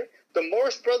last year, the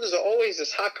Morris brothers are always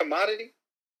this hot commodity,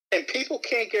 and people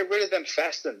can't get rid of them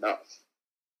fast enough.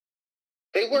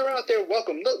 They were out there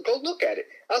welcome. Go look at it.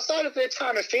 Outside of their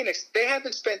time in Phoenix, they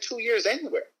haven't spent 2 years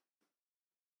anywhere.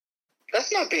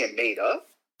 That's not being made up.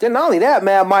 Then not only that,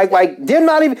 man, Mike, like, they're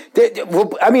not even...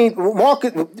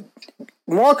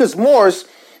 Marcus Morris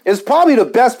is probably the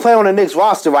best player on the Knicks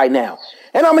roster right now.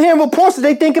 And I'm hearing reports that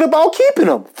they're thinking about keeping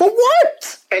him. For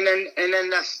what? And then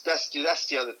that's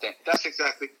the other thing. That's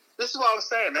exactly... This is what I was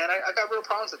saying, man. I got real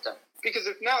problems with that. Because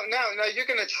if now you're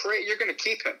going to trade, you're going to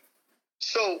keep him.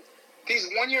 So these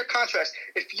 1-year contracts,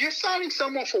 if you're signing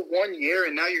someone for 1 year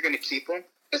and now you're going to keep them,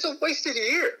 it's a wasted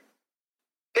year.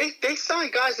 They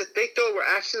signed guys that they thought were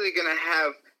actually going to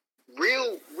have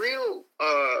real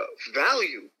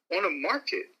value on the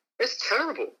market. It's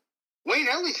terrible. Wayne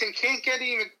Ellington can't get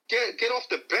off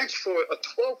the bench for a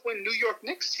 12-win New York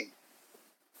Knicks team.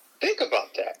 Think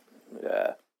about that.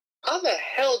 Yeah. How the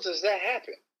hell does that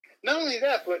happen? Not only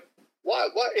that, but why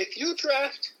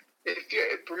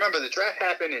remember the draft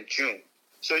happened in June.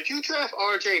 So if you draft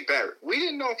RJ Barrett, we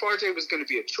didn't know if RJ was going to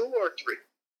be a 2 or a 3.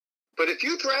 But if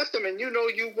you draft him and you know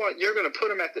you're going to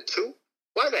put him at the 2,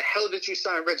 why the hell did you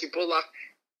sign Reggie Bullock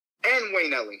and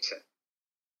Wayne Ellington?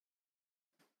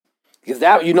 Because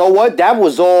that, you know what? That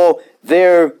was all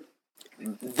them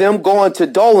going to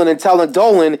Dolan and telling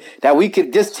Dolan that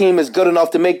this team is good enough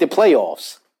to make the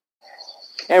playoffs.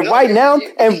 And right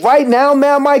now,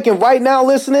 man, Mike, and right now,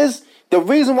 listeners, the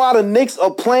reason why the Knicks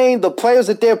are playing the players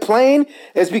that they're playing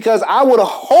is because I would have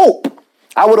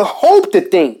hoped to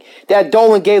think that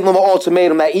Dolan gave them an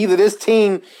ultimatum that either this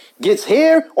team gets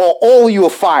here or all of you are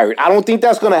fired. I don't think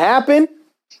that's going to happen.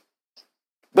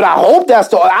 But I hope that's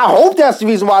the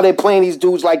reason why they're playing these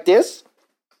dudes like this.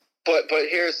 But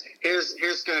here's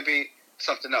going to be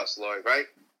something else, Lloyd, right?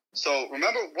 So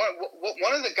remember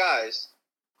one of the guys,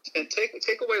 and take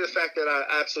away the fact that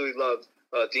I absolutely loved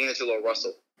D'Angelo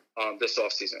Russell this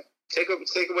offseason. Take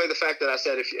away the fact that I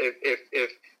said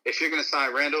if you're going to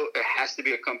sign Randall, it has to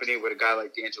be accompanied with a guy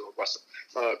like D'Angelo Russell.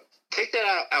 Take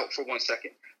that out for 1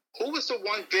 second. Who was the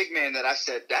one big man that I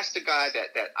said that's the guy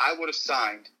that I would have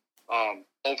signed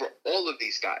over all of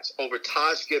these guys, over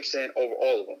Taj Gibson, over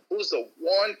all of them? Who's the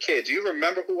one kid? Do you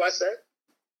remember who I said?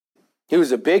 He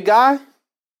was a big guy?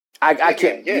 I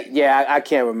can't. Yeah, I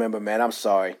can't remember, man. I'm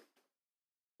sorry.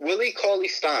 Willie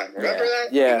Cauley-Stein. Remember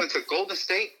that? Yeah. He went to Golden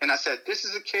State, and I said, this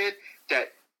is a kid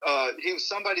that he was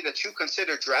somebody that you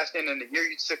consider drafting in the year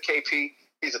you took KP.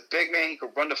 He's a big man. He can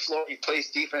run the floor. He plays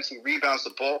defense. He rebounds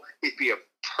the ball. He'd be a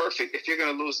perfect, if you're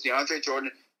going to lose DeAndre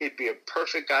Jordan, he'd be a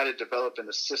perfect guy to develop in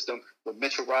the system with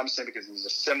Mitchell Robinson because he's a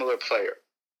similar player.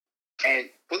 And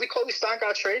Willie Cauley-Stein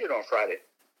got traded on Friday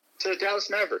to the Dallas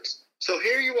Mavericks. So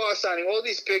here you are signing all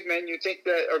these big men you think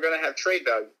that are going to have trade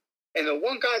value. And the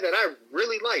one guy that I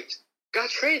really liked got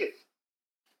traded.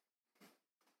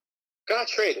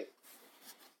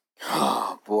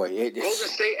 Oh, boy. Golden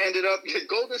State ended up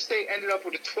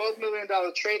with a $12 million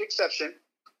trade exception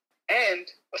and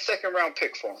a second-round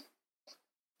pick for him.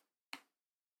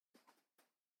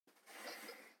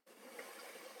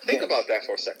 Think about that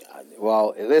for a second.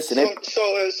 Well, listen. So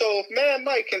if Man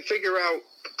Mike can figure out,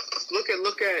 look at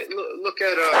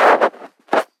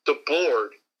the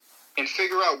board and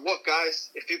figure out what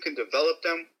guys, if you can develop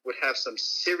them, would have some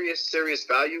serious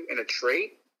value in a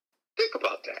trade. Think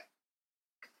about that.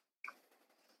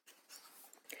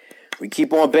 We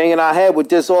keep on banging our head with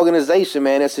this organization,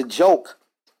 man. It's a joke.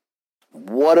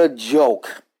 What a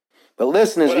joke. But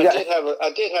listeners, I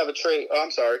did have a trade. Oh,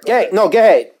 I'm sorry. Go ahead. No, go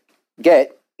ahead.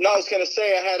 No, I was going to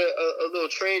say I had a little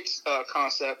trade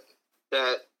concept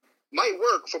that might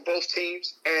work for both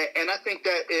teams. And I think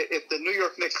that if the New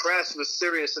York Knicks brass was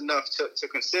serious enough to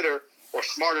consider or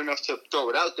smart enough to throw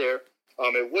it out there,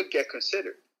 it would get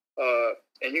considered.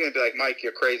 And you're going to be like, Mike,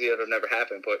 you're crazy. It'll never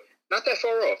happen. But not that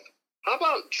far off. How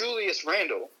about Julius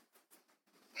Randle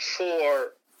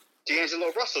for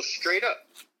D'Angelo Russell straight up?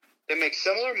 They make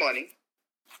similar money.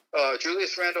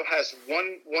 Julius Randle has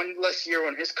one less year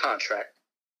on his contract.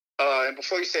 And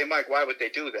before you say, Mike, why would they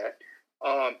do that?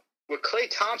 With Klay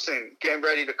Thompson getting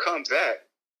ready to come back,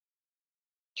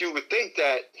 you would think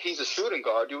that he's a shooting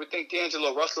guard. You would think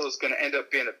D'Angelo Russell is going to end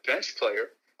up being a bench player.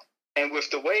 And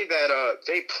with the way that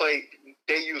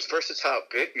they use versatile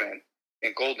big men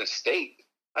in Golden State,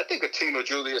 I think a team of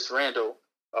Julius Randle,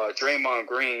 Draymond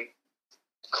Green,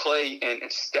 Klay,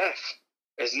 and Steph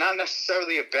is not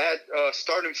necessarily a bad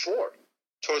starting four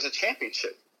towards a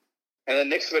championship. And the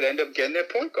Knicks would end up getting their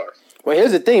point guard. Well,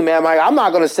 here's the thing, man, Mike. I'm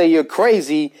not going to say you're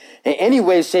crazy in any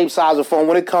way, shape, size, or form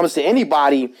when it comes to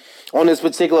anybody on this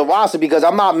particular roster because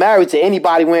I'm not married to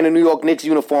anybody wearing a New York Knicks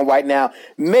uniform right now.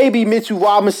 Maybe Mitchell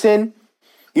Robinson.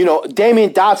 You know, Damian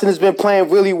Dotson has been playing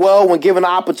really well when given the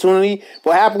opportunity.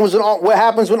 What happens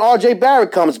when R.J.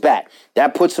 Barrett comes back?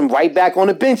 That puts him right back on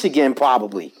the bench again,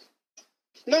 probably.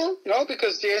 No,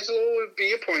 because D'Angelo would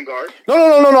be a point guard. No.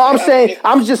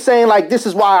 I'm just saying, like, this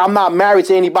is why I'm not married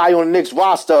to anybody on the Knicks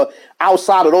roster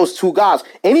outside of those two guys.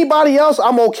 Anybody else,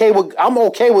 I'm okay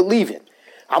with leaving.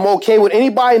 I'm okay with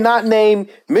anybody not named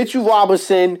Mitchell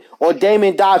Robinson or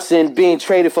Damian Dotson being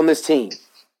traded from this team.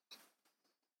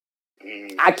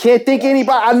 I can't think of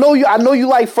anybody. I know you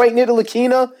like Frank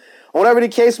Ntilikina, whatever the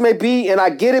case may be, and I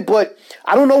get it, but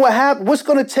I don't know what's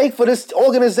going to take for this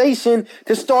organization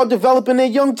to start developing their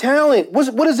young talent.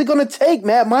 What is it going to take,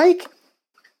 Mike?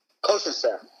 Coaching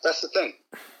staff. That's the thing.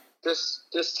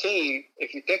 This team,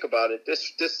 if you think about it,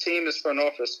 this team, this front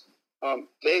office,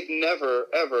 they've never,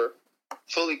 ever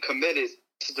fully committed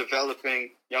to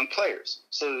developing young players.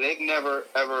 So they've never,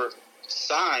 ever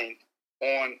signed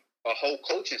on a whole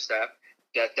coaching staff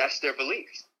that's their belief.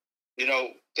 You know,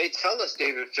 they tell us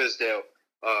David Fizdale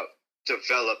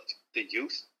developed the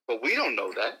youth, but we don't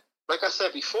know that. Like I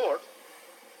said before,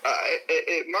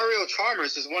 Mario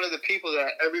Chalmers is one of the people that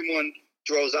everyone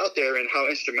throws out there and how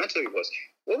instrumental he was.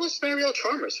 What was Mario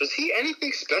Chalmers? Was he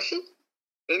anything special?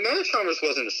 And Mario Chalmers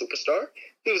wasn't a superstar.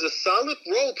 He was a solid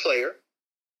role player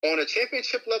on a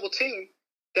championship-level team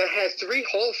that had 3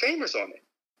 Hall of Famers on it.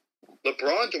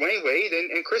 LeBron, Dwayne Wade,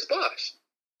 and Chris Bosh.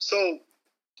 So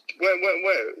when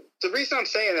the reason I'm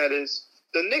saying that is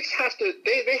the Knicks have to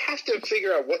they have to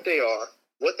figure out what they are,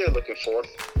 what they're looking for,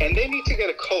 and they need to get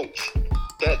a coach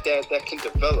that can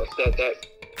develop, that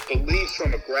believes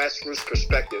from a grassroots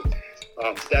perspective.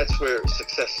 That's where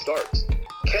success starts.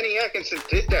 Kenny Atkinson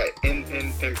did that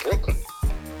in Brooklyn.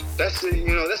 That's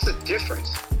the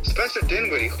difference. Spencer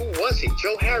Dinwiddie, who was he?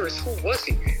 Joe Harris, who was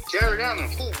he? Jared Allen,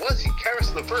 who was he?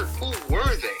 Karis LeVert, who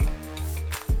were they?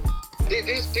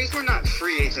 These were not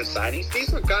free agent signings.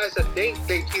 These were guys that they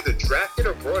either drafted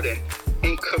or brought in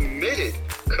and committed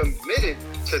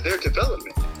to their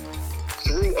development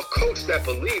through a coach that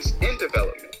believes in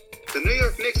development. The New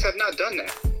York Knicks have not done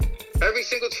that. Every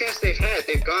single chance they've had,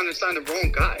 they've gone and signed the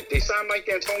wrong guy. They signed Mike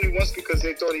D'Antoni once because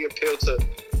they thought he appealed to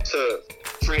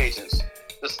free agents.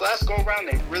 This last go-around,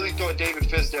 they really thought David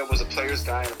Fizdale was a player's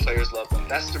guy and the players loved him.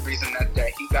 That's the reason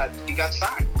that he got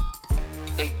signed.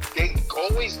 They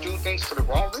always do things for the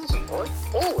wrong reason, boy.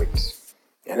 Always.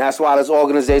 And that's why this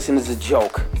organization is a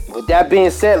joke. With that being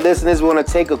said, listeners, we're going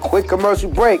to take a quick commercial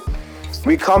break.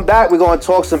 We come back, we're going to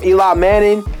talk some Eli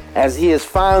Manning as he has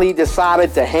finally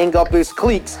decided to hang up his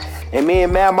cleats. And me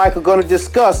and Mad Mike are going to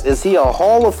discuss, is he a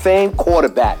Hall of Fame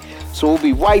quarterback? So we'll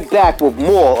be right back with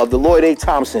more of the Lloyd A.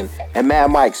 Thompson and Mad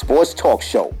Mike Sports Talk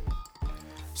Show.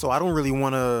 So I don't really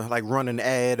want to run an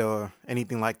ad or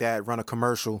anything like that, run a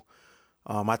commercial.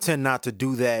 I tend not to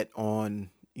do that on,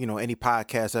 any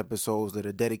podcast episodes that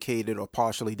are dedicated or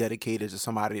partially dedicated to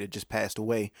somebody that just passed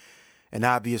away. And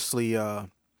obviously,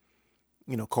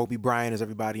 Kobe Bryant, as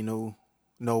everybody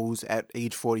knows, at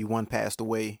age 41 passed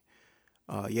away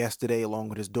yesterday, along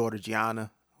with his daughter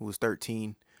Gianna, who was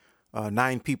 13.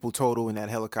 9 people total in that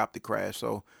helicopter crash.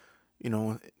 So,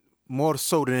 more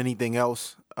so than anything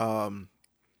else,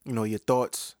 your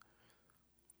thoughts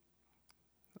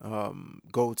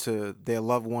go to their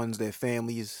loved ones, their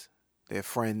families, their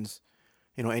friends,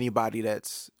 anybody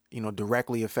that's,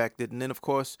 directly affected. And then, of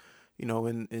course,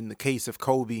 in the case of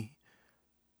Kobe,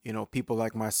 people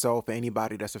like myself or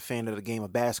anybody that's a fan of the game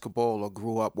of basketball or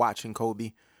grew up watching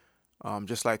Kobe,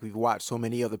 just like we've watched so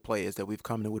many other players that we've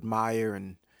come to admire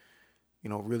and,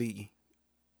 really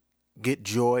get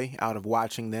joy out of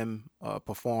watching them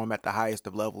perform at the highest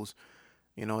of levels.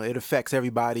 It affects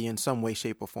everybody in some way,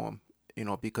 shape, or form,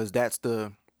 because that's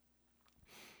the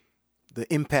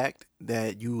impact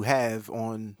that you have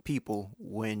on people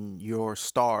when your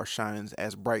star shines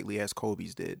as brightly as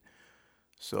Kobe's did.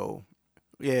 So,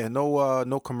 yeah,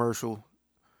 no commercial.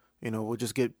 We'll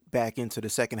just get back into the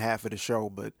second half of the show,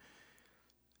 but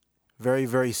very,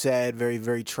 very sad, very,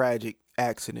 very tragic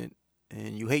accident.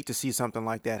 And you hate to see something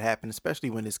like that happen, especially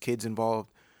when there's kids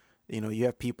involved. You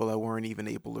have people that weren't even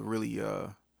able to really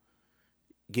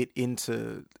get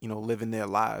into, living their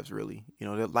lives, really.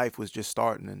 Their life was just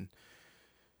starting, and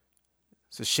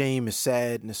it's a shame, it's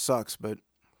sad, and it sucks, but,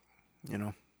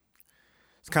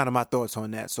 it's kind of my thoughts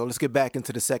on that. So let's get back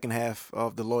into the second half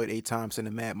of the Lloyd A. Thompson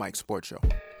and Mad Mike Sports Show.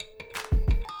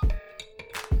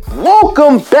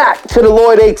 Welcome back to the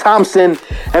Lloyd A. Thompson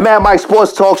and Mad Mike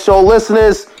Sports Talk Show.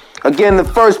 Listeners, again, the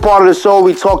first part of the show,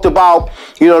 we talked about,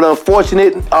 the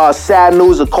unfortunate, sad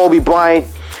news of Kobe Bryant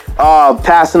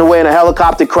passing away in a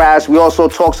helicopter crash. We also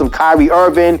talked some Kyrie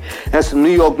Irving and some New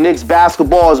York Knicks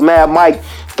basketball as Mad Mike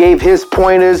gave his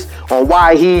pointers on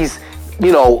why he's,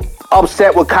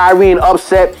 upset with Kyrie and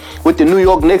upset with the New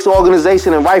York Knicks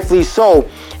organization, and rightfully so.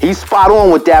 He's spot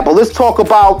on with that. But let's talk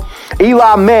about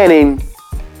Eli Manning,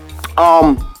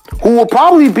 who will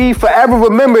probably be forever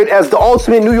remembered as the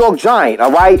ultimate New York Giant,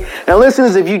 all right? Now,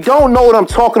 listeners, if you don't know what I'm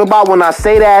talking about when I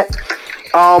say that,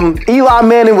 Eli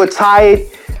Manning retired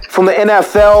from the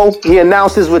NFL. He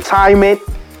announced his retirement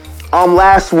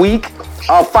last week,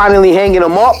 finally hanging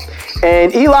him up.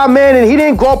 And Eli Manning, he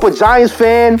didn't grow up a Giants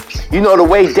fan, the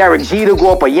way Derek Jeter grew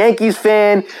up a Yankees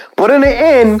fan. But in the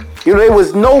end, there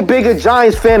was no bigger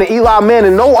Giants fan than Eli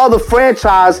Manning. No other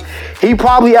franchise he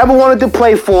probably ever wanted to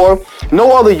play for.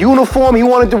 No other uniform he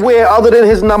wanted to wear other than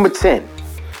his number 10.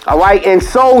 All right, and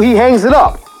so he hangs it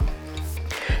up.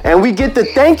 And we get to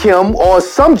thank him, or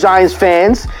some Giants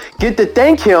fans get to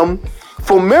thank him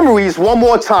for memories one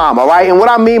more time, all right? And what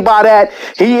I mean by that,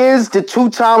 he is the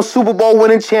two-time Super Bowl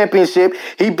winning championship.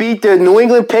 He beat the New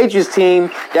England Patriots team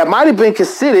that might have been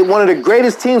considered one of the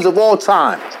greatest teams of all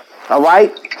time, all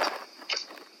right?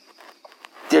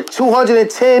 The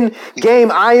 210-game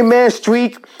Ironman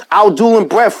streak, outdueling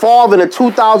Brett Favre in the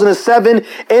 2007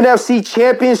 NFC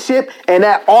Championship and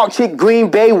that Arctic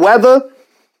Green Bay weather.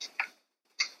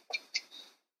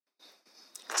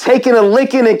 Taking a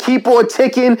licking and keep on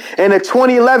ticking in the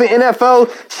 2011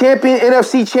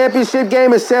 NFC Championship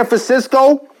game in San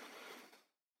Francisco.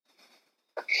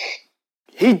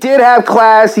 He did have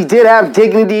class. He did have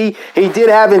dignity. He did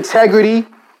have integrity.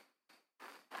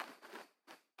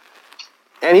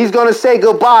 And he's going to say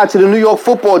goodbye to the New York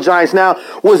Football Giants. Now,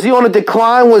 was he on a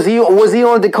decline? Was he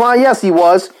on a decline? Yes, he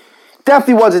was.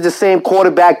 Definitely wasn't the same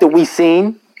quarterback that we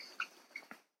seen.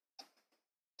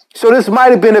 So this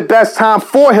might have been the best time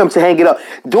for him to hang it up.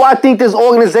 Do I think this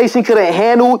organization could have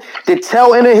handled the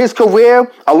tail end of his career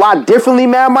a lot differently,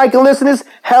 Mad Mike and listeners?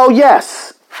 Hell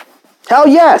yes. Hell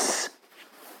yes.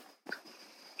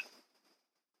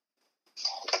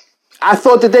 I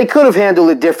thought that they could have handled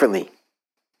it differently.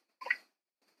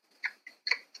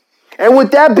 And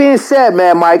with that being said,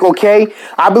 Mad Mike, okay,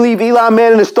 I believe Eli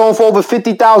Manning is thrown for over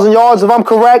 50,000 yards, if I'm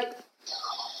correct.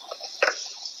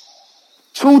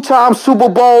 Two-time Super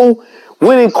Bowl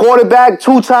winning quarterback,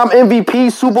 two-time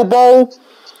MVP Super Bowl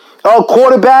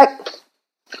quarterback.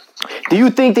 Do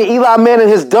you think that Eli Manning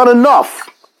has done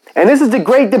enough? And this is the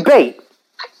great debate.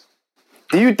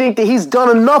 Do you think that he's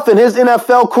done enough in his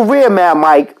NFL career, Mad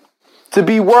Mike, to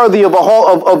be worthy of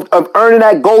of earning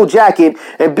that gold jacket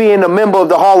and being a member of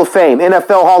the Hall of Fame,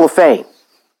 NFL Hall of Fame?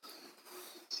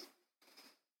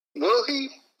 Will he?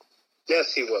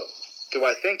 Yes, he will. Do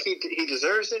I think he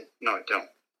deserves it? No, I don't.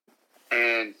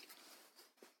 And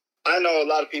I know a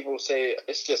lot of people say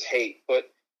it's just hate,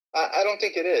 but I don't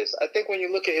think it is. I think when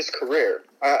you look at his career,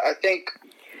 I think...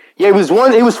 Yeah, he was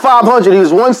 500. He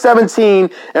was 117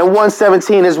 and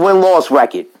 117 his win-loss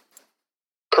record.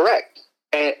 Correct.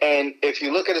 And if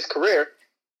you look at his career,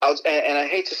 and I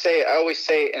hate to say it, I always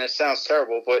say it and it sounds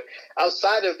terrible, but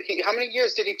outside of... how many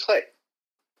years did he play?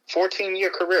 14-year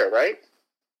career, right?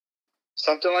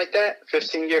 Something like that?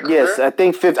 15-year career? Yes, I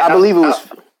think 50. I believe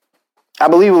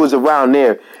it was around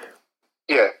there.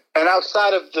 Yeah. And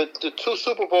outside of the two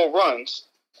Super Bowl runs,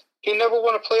 He never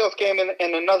won a playoff game in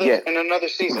another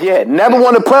season. Yeah, never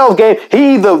won a playoff game.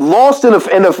 He either lost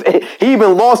he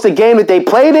even lost a game that they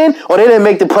played in, or they didn't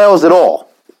make the playoffs at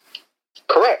all.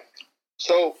 Correct.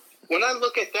 So when I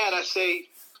look at that, I say,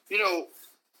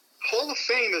 Hall of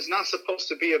Fame is not supposed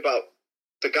to be about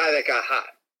the guy that got hot.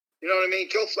 You know what I mean?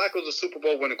 Joe Flacco's a Super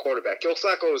Bowl winning quarterback. Joe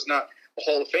Flacco is not a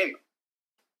Hall of Famer.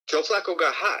 Joe Flacco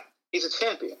got hot. He's a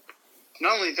champion.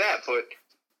 Not only that, but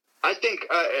I think,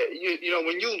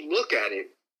 when you look at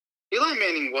it, Eli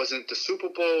Manning wasn't the Super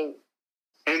Bowl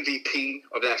MVP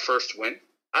of that first win.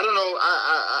 I don't know.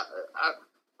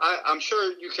 I'm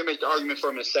sure you can make the argument for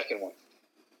him in the second one.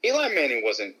 Eli Manning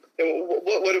wasn't.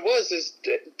 What it was is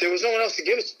there was no one else to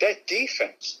give it to. That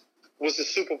defense was the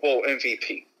Super Bowl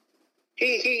MVP.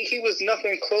 He was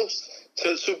nothing close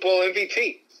to Super Bowl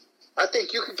MVP. I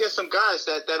think you could get some guys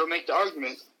that'll make the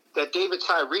argument that David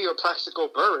Tyree or Plaxico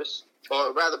Burress,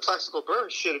 or rather Plaxico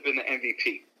Burress, should have been the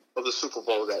MVP of the Super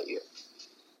Bowl that year.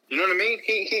 You know what I mean?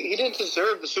 He didn't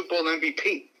deserve the Super Bowl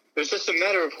MVP. It was just a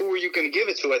matter of who were you going to give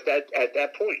it to at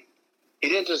that point. He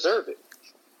didn't deserve it.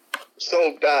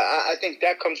 So I think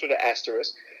that comes with an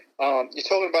asterisk. You're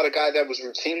talking about a guy that was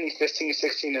routinely 15,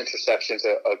 16 interceptions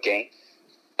a game.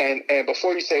 And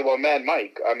before you say, well, Mad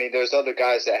Mike, I mean, there's other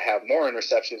guys that have more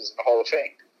interceptions in the Hall of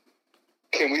Fame.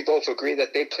 Can we both agree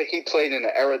that he played in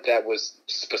an era that was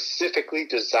specifically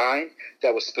designed,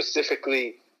 that was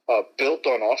specifically built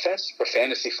on offense for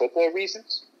fantasy football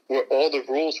reasons, where all the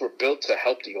rules were built to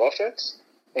help the offense,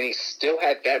 and he still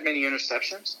had that many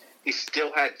interceptions? He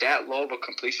still had that low of a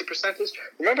completion percentage?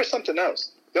 Remember something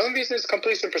else. The only reason his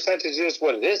completion percentage is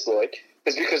what it is, Lloyd,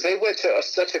 is because they went to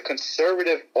such a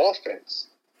conservative offense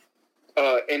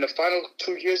in the final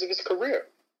 2 years of his career.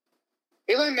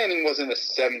 Eli Manning wasn't a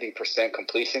 70%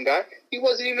 completion guy. He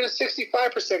wasn't even a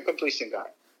 65% completion guy.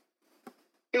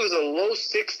 He was a low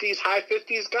 60s, high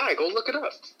 50s guy. Go look it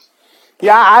up.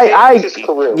 Yeah, I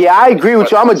agree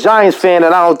with you. I'm a Giants fan,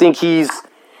 and I don't think he's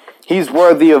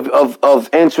worthy of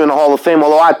entering the Hall of Fame,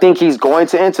 although I think he's going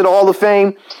to enter the Hall of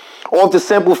Fame. Off the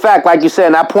simple fact, like you said,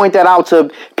 and I point that out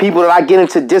to people that I get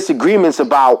into disagreements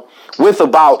about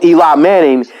Eli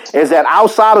Manning, is that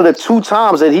outside of the two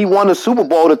times that he won the Super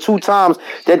Bowl, the 2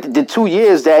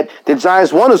 years that the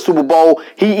Giants won the Super Bowl,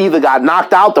 he either got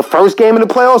knocked out the first game of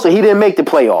the playoffs or he didn't make the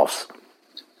playoffs.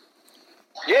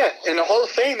 Yeah, and the Hall of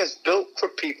Fame is built for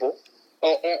people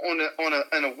on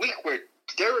a week where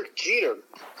Derek Jeter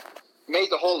made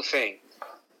the Hall of Fame.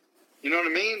 You know what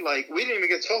I mean? Like, we didn't even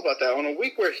get to talk about that. On a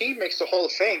week where he makes the Hall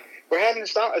of Fame, we're having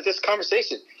this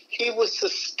conversation. He was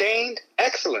sustained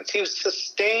excellence. He was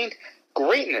sustained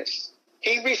greatness.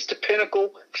 He reached the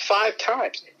pinnacle 5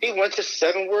 times. He went to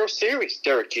 7 World Series,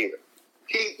 Derek Jeter.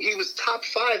 He was top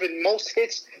 5 in most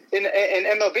hits in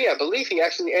MLB. I believe he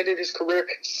actually ended his career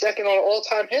second on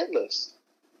all-time hit list.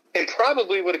 And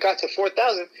probably would have got to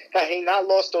 4,000 had he not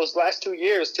lost those last 2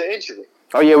 years to injury.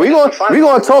 Oh, yeah, we're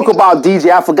gonna talk about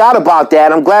DJ. I forgot about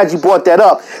that. I'm glad you brought that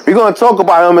up. We're going to talk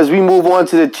about him as we move on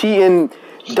to the cheating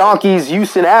donkeys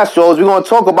Houston Astros. We're going to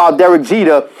talk about Derek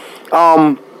Jeter. What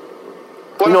I'm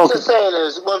just saying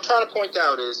is, what I'm trying to point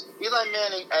out is, Eli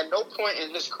Manning, at no point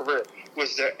in his career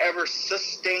was there ever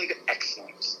sustained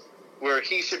excellence where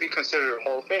he should be considered a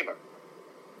Hall of Famer.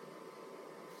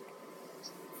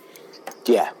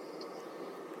 Yeah.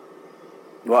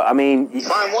 Well, I mean,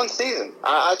 find one season.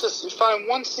 You find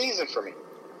one season for me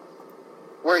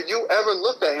where you ever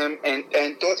looked at him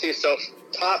and thought to yourself,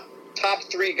 top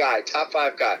 3 guy, top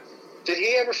 5 guy. Did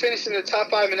he ever finish in the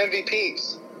top 5 in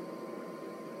MVPs?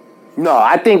 No,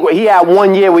 I think he had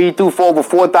 1 year where he threw for over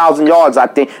 4,000 yards, I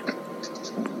think.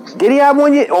 Did he have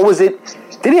 1 year? Or was it...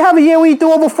 Did he have a year where he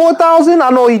threw over 4,000? I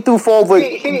know he threw for over...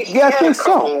 I think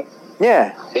so.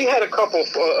 Yeah. He had a couple,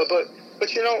 but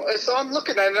so I'm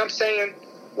looking at it and I'm saying,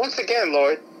 once again,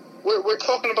 Lloyd, we're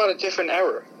talking about a different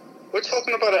era. We're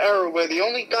talking about an era where the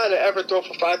only guy to ever throw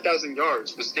for 5,000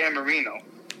 yards was Dan Marino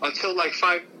until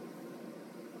 5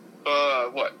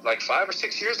 or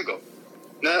 6 years ago.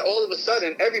 Now, all of a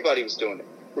sudden, everybody was doing it.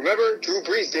 Remember, Drew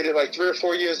Brees did it 3 or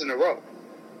 4 years in a row.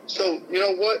 So, you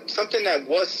know what? Something that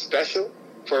was special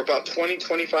for about 20,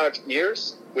 25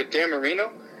 years with Dan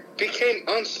Marino became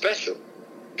unspecial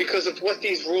because of what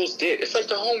these rules did. It's like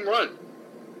the home run.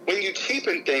 When you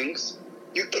cheapen things,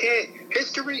 you can't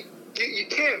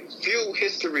view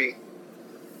history.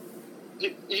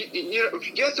 You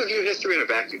have to view history in a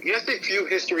vacuum. You have to view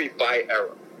history by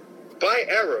era. By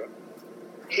era,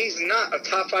 he's not a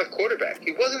top 5 quarterback.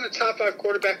 He wasn't a top 5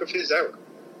 quarterback of his era.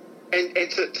 And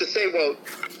to say, well,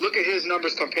 look at his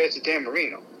numbers compared to Dan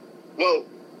Marino. Well,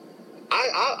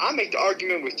 I make the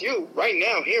argument with you right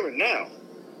now, here and now,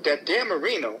 that Dan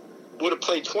Marino would have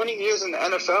played 20 years in the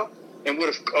NFL and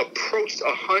would have approached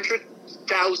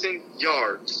 100,000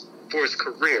 yards for his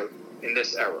career in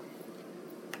this era.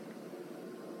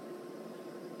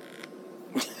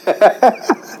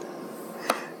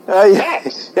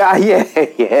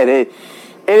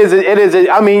 It is.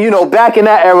 I mean, back in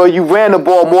that era, you ran the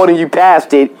ball more than you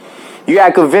passed it. You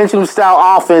had conventional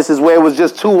style offenses where it was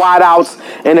just two wideouts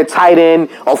and a tight end,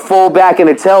 a fullback and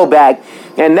a tailback.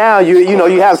 And now you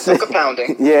have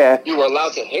pounding. Yeah. You were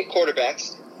allowed to hit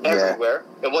quarterbacks everywhere.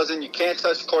 It wasn't you can't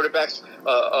touch quarterbacks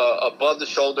above the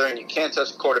shoulder and you can't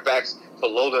touch quarterbacks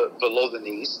below the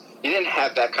knees. You didn't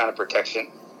have that kind of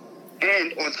protection.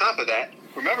 And on top of that,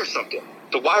 remember something: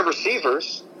 the wide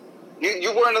receivers,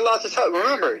 you weren't allowed to touch.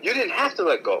 Remember, you didn't have to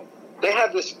let go. They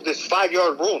have this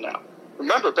 5-yard rule now.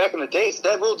 Remember, back in the days,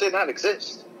 that rule did not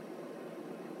exist.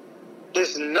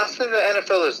 There's nothing the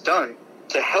NFL has done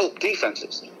to help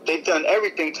defenses. They've done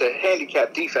everything to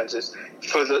handicap defenses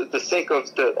for the sake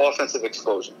of the offensive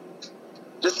explosion.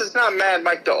 This is not Mad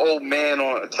Mike, the old man,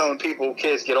 on telling people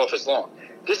kids get off his lawn.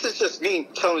 This is just me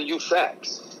telling you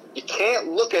facts. You can't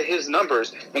look at his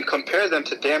numbers and compare them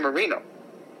to Dan Marino.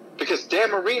 Because Dan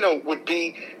Marino would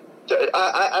be...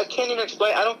 I can't even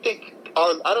explain. I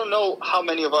don't know how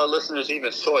many of our listeners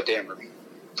even saw Dan Marino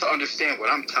to understand what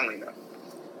I'm telling them.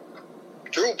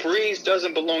 Drew Brees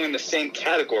doesn't belong in the same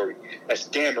category as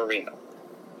Dan Marino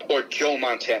or Joe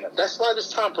Montana. That's why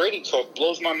this Tom Brady talk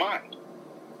blows my mind.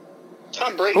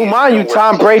 Tom Brady... Who, mind you,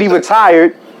 Tom Brady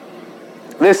retired.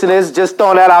 Listeners, just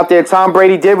throwing that out there. Tom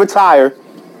Brady did retire.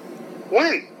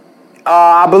 When?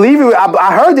 I believe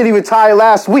I heard that he retired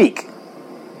last week.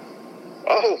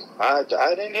 Oh, I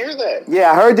didn't hear that.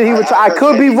 Yeah, I heard that he retired. I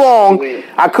could be wrong.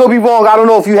 I don't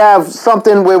know if you have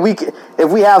something where we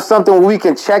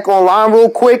can check online real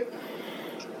quick.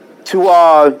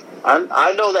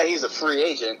 I know that he's a free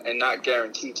agent and not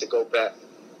guaranteed to go back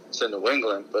to New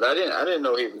England, but I didn't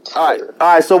know he retired.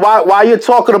 All right. So while you're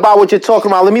talking about what you're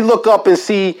talking about, let me look up and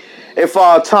see if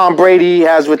Tom Brady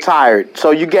has retired.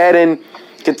 So you go ahead and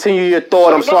continue your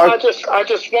thought. I'm sorry. I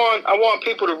want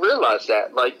people to realize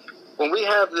that, like, when we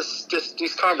have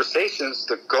these conversations,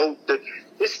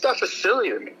 this stuff is silly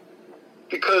to me,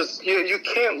 because you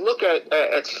can't look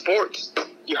at sports.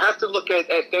 You have to look at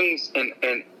things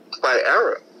in by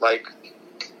era. Like,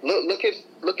 look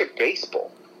at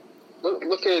baseball.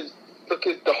 Look at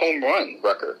the home run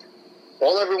record.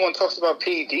 Everyone talks about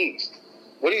PEDs.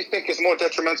 What do you think is more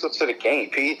detrimental to the game,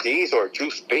 PEDs or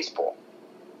juice baseball?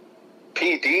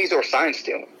 PEDs or sign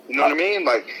stealing? You know what I mean?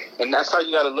 Like, and that's how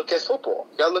you got to look at football.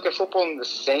 You got to look at football in the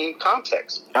same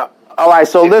context. All right,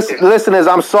 so listeners,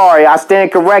 I'm sorry. I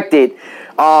stand corrected.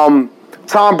 Tom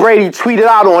Brady tweeted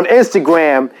out on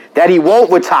Instagram that he won't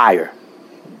retire.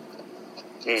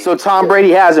 So Tom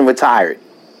Brady hasn't retired.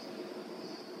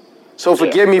 So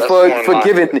forgive me for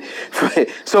giving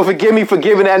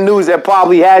that news that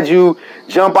probably had you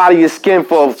jump out of your skin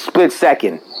for a split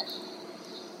second.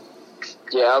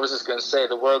 Yeah, I was just going to say,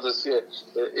 the world is...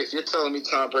 If you're telling me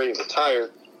Tom Brady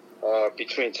retired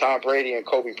between Tom Brady and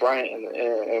Kobe Bryant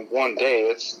in one day,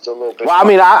 it's a little bit... Well, I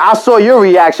mean, I saw your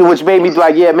reaction, which made me be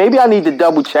like, yeah, maybe I need to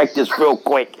double-check this real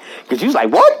quick. Because you was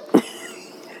like, what?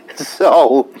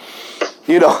 So,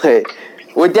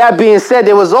 with that being said,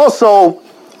 there was also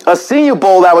a Senior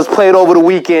Bowl that was played over the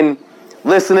weekend,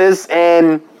 listeners.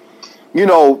 And,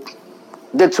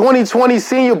 the 2020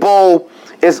 Senior Bowl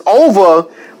is over...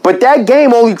 But that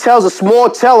game only tells a small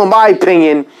tale, in my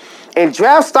opinion. And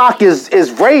draft stock is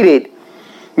rated,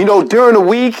 during the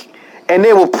week. And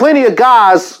there were plenty of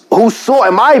guys who saw,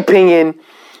 in my opinion,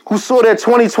 their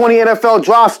 2020 NFL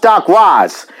draft stock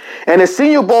rise. And the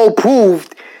Senior Bowl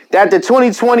proved that the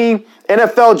 2020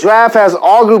 NFL draft has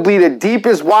arguably the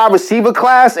deepest wide receiver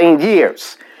class in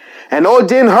years. And though it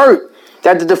didn't hurt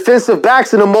that the defensive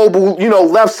backs in the mobile,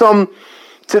 left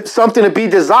something to be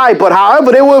desired. But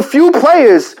however, there were a few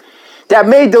players that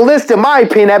made the list, in my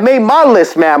opinion, that made my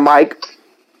list, Mad Mike.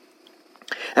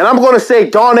 And I'm going to say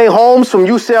Darnay Holmes from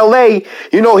UCLA.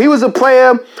 He was a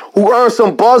player who earned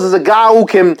some buzz as a guy who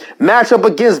can match up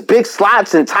against big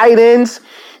slots and tight ends,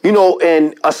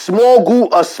 and a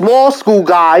small school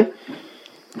guy.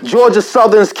 Georgia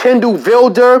Southern's Kendall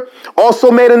Vilder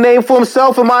also made a name for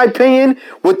himself, in my opinion,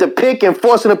 with the pick and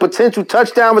forcing a potential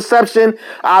touchdown reception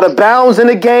out of bounds in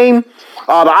the game.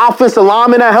 The offensive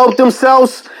linemen that helped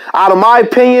themselves, out of my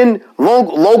opinion,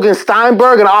 Logan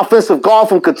Steinberg, an offensive guard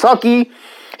from Kentucky.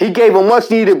 He gave a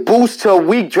much-needed boost to a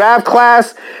weak draft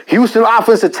class. Houston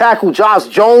offensive tackle Josh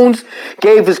Jones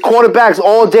gave his quarterbacks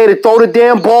all day to throw the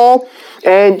damn ball.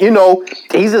 And,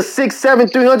 he's a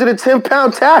 6'7",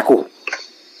 310-pound tackle.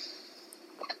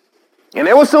 And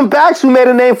there were some backs who made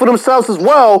a name for themselves as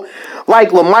well, like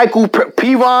LaMichael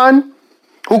Piron,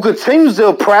 who continues to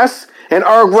impress and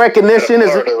earn recognition.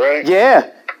 Florida, right?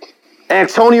 Yeah.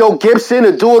 Antonio Gibson,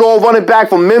 a do-it-all running back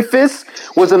from Memphis,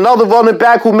 was another running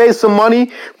back who made some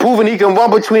money, proving he can run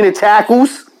between the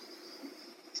tackles.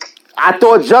 I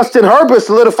thought Justin Herbert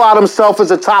solidified himself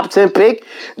as a top 10 pick.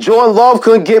 Jordan Love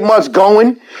couldn't get much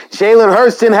going. Jalen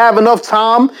Hurts didn't have enough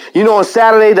time, on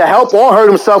Saturday to help or hurt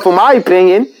himself, in my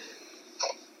opinion.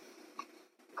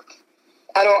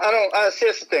 See,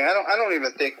 that's the thing. I don't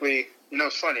even think we,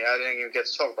 it's funny. I didn't even get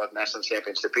to talk about the national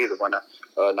championship either when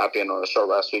not being on the show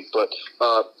last week. But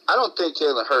I don't think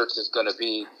Jalen Hurts is going to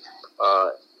be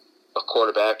a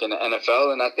quarterback in the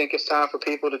NFL, and I think it's time for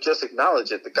people to just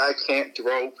acknowledge it. The guy can't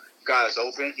throw guys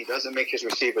open. He doesn't make his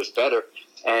receivers better.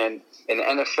 And in the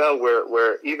NFL,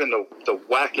 where even the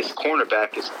wackest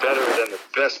cornerback is better than the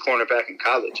best cornerback in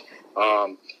college,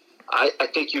 I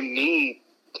think you need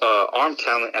arm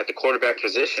talent at the quarterback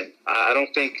position. I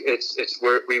don't think it's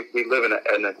where we live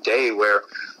in a day where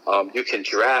you can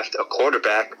draft a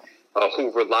quarterback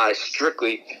who relies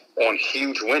strictly on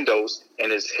huge windows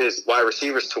and his wide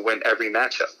receivers to win every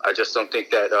matchup. I just don't think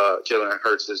that Jalen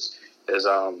Hurts is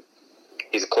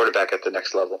he's a quarterback at the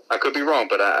next level. I could be wrong,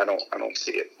 but I don't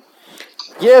see it.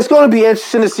 Yeah, it's going to be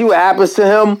interesting to see what happens to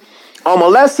him.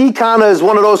 Unless he kind of is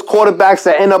one of those quarterbacks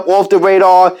that end up off the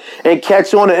radar and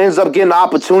catch on and ends up getting an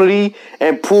opportunity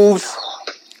and proves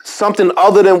something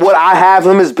other than what I have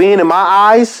him as being in my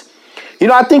eyes.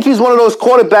 I think he's one of those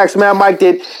quarterbacks, man, Mike,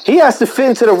 that he has to fit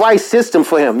into the right system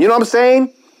for him. You know what I'm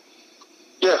saying?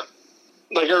 Yeah.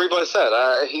 Like everybody said,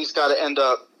 he's got to end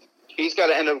up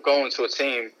going to a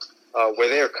team where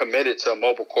they're committed to a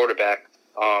mobile quarterback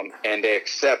and they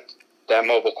accept that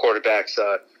mobile quarterback's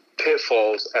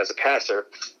pitfalls as a passer.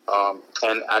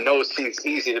 And I know it seems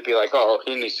easy to be like, oh,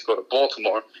 he needs to go to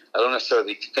Baltimore. I don't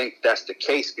necessarily think that's the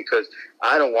case because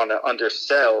I don't want to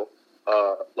undersell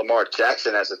Lamar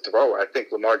Jackson as a thrower. I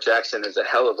think Lamar Jackson is a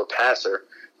hell of a passer.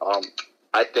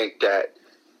 I think that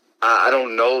I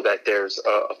don't know that there's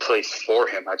a place for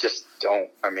him. I just don't.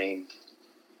 I mean,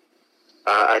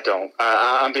 I don't.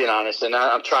 I'm being honest, and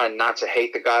I'm trying not to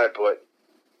hate the guy, but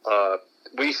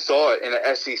we saw it in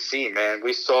the SEC, man.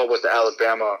 We saw what the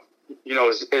Alabama,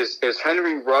 is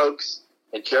Henry Ruggs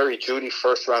and Jerry Jeudy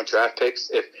first-round draft picks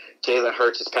if Jalen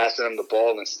Hurts is passing them the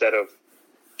ball instead of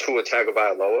Tua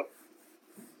Tagovailoa?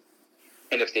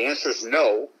 And if the answer is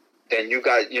no, then you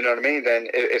know what I mean? Then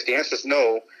if the answer is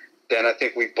no, then I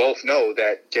think we both know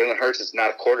that Jalen Hurts is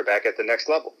not a quarterback at the next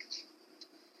level.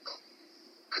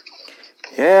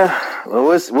 Yeah, well,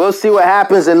 we'll see what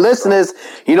happens. And listeners,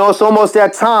 it's almost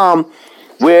that time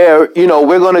where,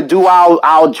 we're going to do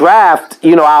our draft,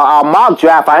 our mock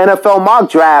draft, our NFL mock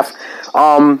draft.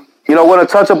 We're going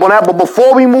to touch up on that. But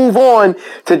before we move on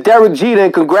to Derek Jeter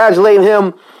and congratulating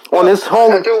him on his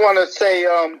home. I do want to say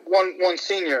one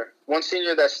senior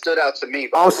that stood out to me.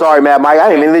 I'm sorry, Matt, Mike. I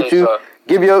didn't even let you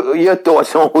give your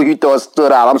thoughts on who you thought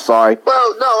stood out. I'm sorry.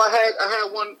 Well, no, I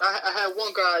had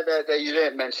one guy that you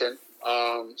didn't mention.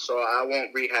 So I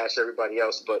won't rehash everybody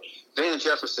else, but Van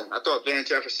Jefferson. I thought Van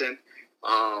Jefferson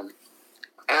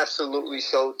absolutely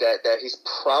showed that he's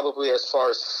probably, as far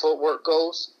as footwork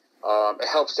goes, it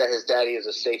helps that his daddy is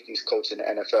a safeties coach in the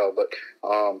NFL, but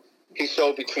he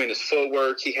showed between his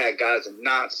footwork, he had guys in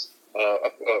knots,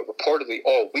 reportedly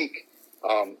all week.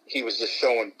 He was just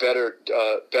showing better,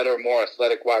 more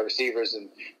athletic wide receivers and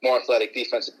more athletic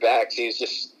defensive backs. He's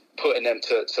just putting them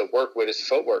to work with his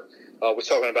footwork. We're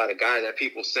talking about a guy that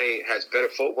people say has better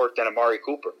footwork than Amari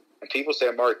Cooper. And people say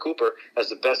Amari Cooper has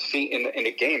the best feet in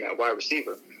the game at wide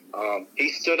receiver. He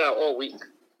stood out all week.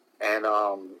 And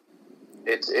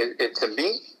it to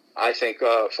me, I think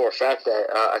for a fact that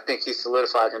I think he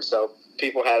solidified himself.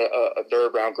 People had a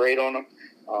third-round grade on him.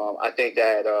 I think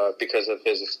that because of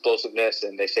his explosiveness,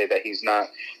 and they say that he's not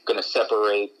going to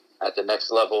separate at the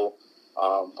next level.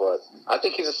 But I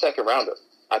think he's a second-rounder.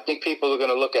 I think people are going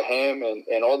to look at him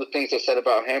and all the things they said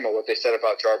about him or what they said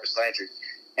about Jarvis Landry.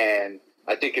 And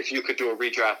I think if you could do a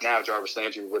redraft now, Jarvis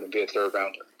Landry wouldn't be a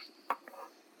third-rounder.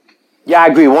 Yeah, I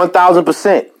agree,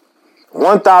 1,000%.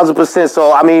 1,000%.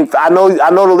 So, I mean, I know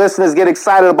the listeners get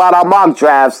excited about our mock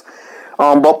drafts.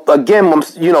 But again,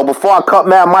 before I cut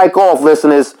Matt Mike off,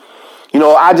 listeners,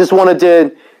 I just wanted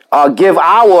to give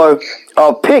our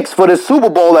picks for the Super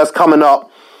Bowl that's coming up.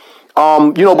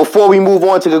 Before we move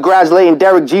on to congratulating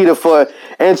Derek Jeter for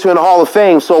entering the Hall of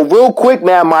Fame. So real quick,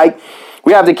 Matt Mike,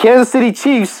 we have the Kansas City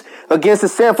Chiefs against the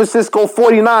San Francisco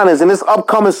 49ers in this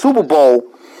upcoming Super Bowl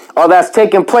that's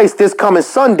taking place this coming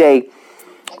Sunday.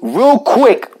 Real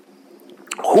quick,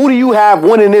 who do you have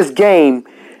winning this game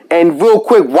And real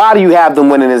quick, why do you have them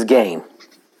winning this game?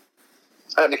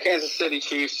 The Kansas City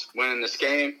Chiefs winning this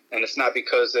game, and it's not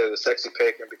because they're the sexy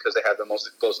pick and because they have the most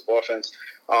explosive offense.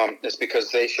 It's because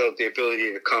they showed the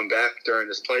ability to come back during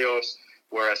this playoffs,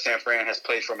 whereas San Fran has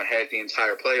played from ahead the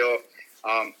entire playoff.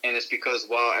 And it's because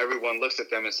while everyone looks at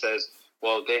them and says,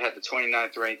 well, they had the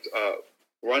 29th ranked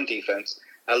run defense,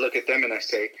 I look at them and I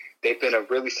say they've been a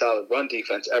really solid run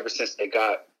defense ever since they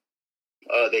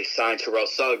signed Terrell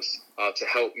Suggs to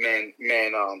help man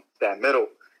that middle,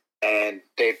 and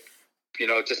they've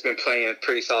just been playing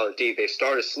pretty solid D. They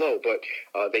started slow, but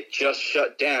they just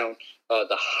shut down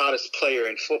the hottest player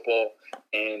in football,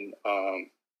 and I'm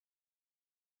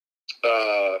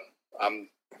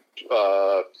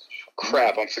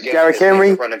forgetting Derrick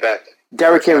Henry, running back.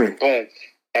 Derrick Henry. Boom,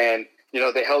 and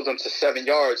they held them to 7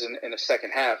 yards in the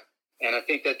second half, and I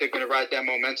think that they're going to ride that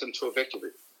momentum to a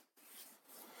victory.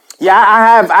 Yeah,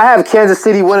 I have Kansas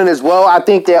City winning as well. I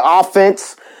think their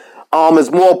offense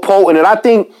is more potent, and I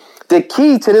think the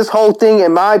key to this whole thing,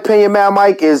 in my opinion, man,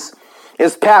 Mike, is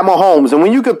Pat Mahomes. And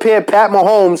when you compare Pat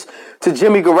Mahomes to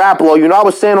Jimmy Garoppolo, I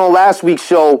was saying on last week's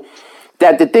show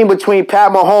that the thing between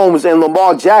Pat Mahomes and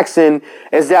Lamar Jackson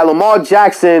is that Lamar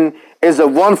Jackson is a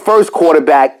run-first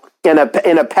quarterback and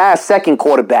a pass-second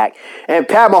quarterback. And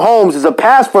Pat Mahomes is a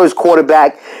pass-first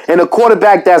quarterback and a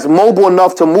quarterback that's mobile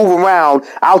enough to move around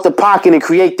out the pocket and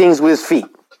create things with his feet.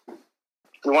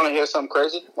 You want to hear something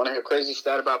crazy? Want to hear a crazy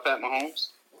stat about Pat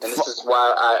Mahomes? And this is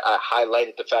why I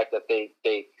highlighted the fact that they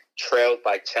trailed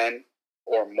by 10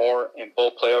 or more in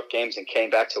both playoff games and came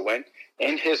back to win.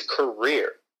 In his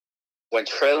career, when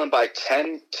trailing by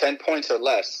 10 points or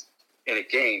less in a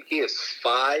game, he is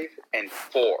 5-4.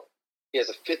 He has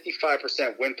a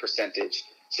 55% win percentage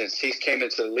since he came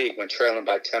into the league when trailing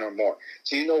by 10 or more.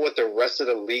 Do you know what the rest of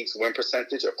the league's win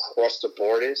percentage across the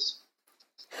board is?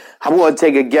 I'm going to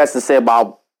take a guess and say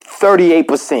about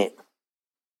 38%.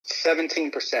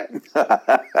 17%.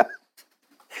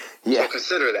 Yeah. So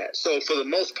consider that. So for the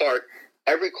most part,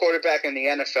 every quarterback in the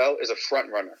NFL is a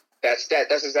front runner. That's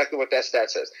exactly what that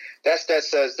stat says. That stat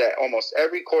says that almost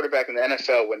every quarterback in the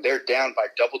NFL, when they're down by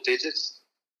double digits,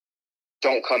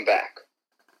 don't come back.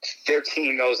 Their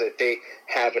team knows that they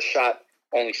have a shot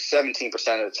only 17%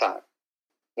 of the time.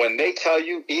 When they tell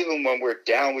you, even when we're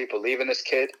down, we believe in this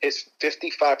kid, his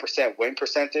 55% win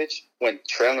percentage when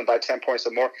trailing by 10 points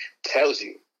or more tells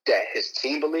you that his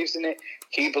team believes in it,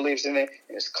 he believes in it,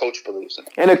 and his coach believes in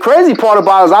it. And the crazy part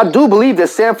about it is I do believe that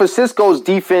San Francisco's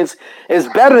defense is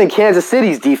better than Kansas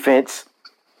City's defense.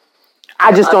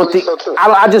 I just don't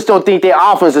think their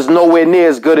offense is nowhere near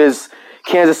as good as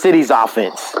Kansas City's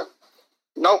offense.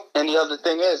 Nope. And the other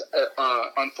thing is,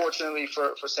 unfortunately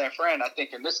for San Fran, I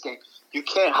think in this game, you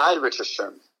can't hide Richard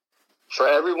Sherman. For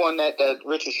everyone that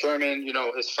Richard Sherman,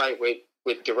 his fight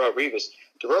with Darrelle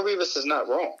Revis is not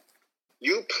wrong.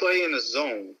 You play in a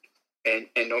zone, and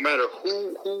no matter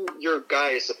who your guy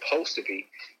is supposed to be,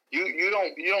 you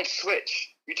don't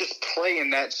switch. You just play in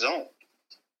that zone.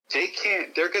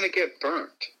 They're gonna get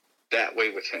burnt that way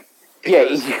with him.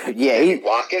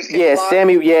 Watkins can fly.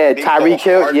 Tyreek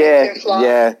Hill,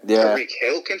 Tyreek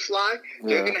Hill can fly.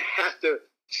 They're gonna have to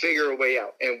figure a way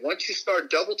out. And once you start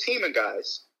double teaming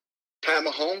guys, Pat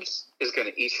Mahomes is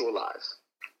gonna eat you alive.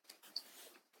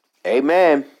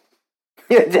 Amen.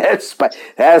 Yeah, that's spot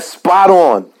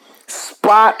on.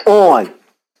 Spot on.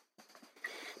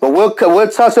 But we'll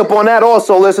touch up on that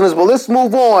also, listeners. But let's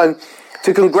move on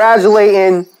to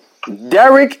congratulating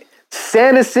Derek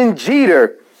Sanderson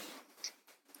Jeter,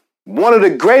 one of the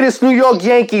greatest New York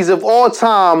Yankees of all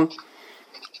time,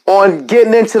 on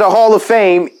getting into the Hall of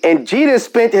Fame. And Jeter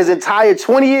spent his entire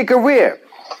 20-year career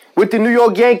with the New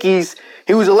York Yankees.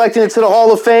 He was elected into the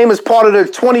Hall of Fame as part of the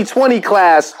 2020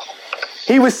 class.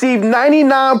 He received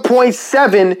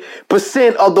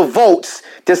 99.7% of the votes,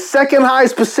 the second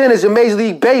highest percentage in Major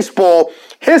League Baseball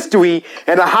history,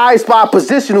 and the highest by a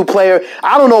positional player.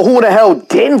 I don't know who the hell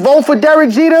didn't vote for Derek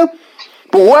Jeter,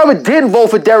 but whoever didn't vote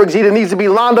for Derek Jeter needs to be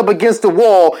lined up against the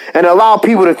wall and allow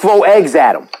people to throw eggs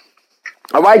at him.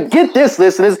 All right, get this,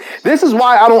 listeners. This is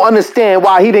why I don't understand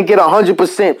why he didn't get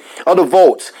 100% of the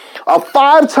votes. A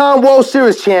 5-time World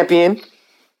Series champion,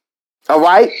 all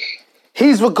right?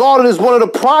 He's regarded as one of the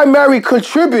primary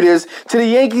contributors to the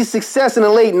Yankees' success in the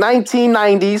late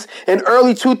 1990s and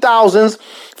early 2000s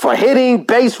for hitting,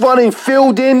 base running,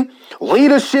 fielding,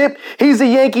 leadership. He's the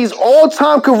Yankees'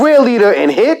 all-time career leader in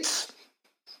hits,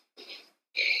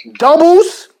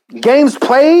 doubles, games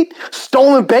played,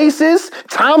 stolen bases,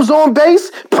 times on base,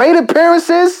 plate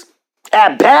appearances,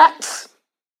 at-bats.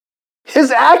 His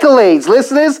accolades,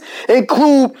 listeners,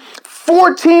 include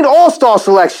 14 All-Star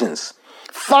selections,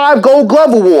 5 Gold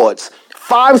Glove Awards,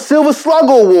 5 Silver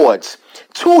Slugger Awards,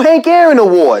 2 Hank Aaron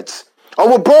Awards, a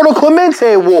Roberto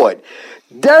Clemente Award.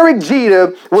 Derek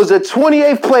Jeter was the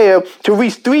 28th player to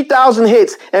reach 3,000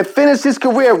 hits and finish his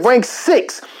career ranked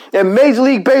 6th in Major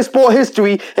League Baseball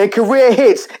history in career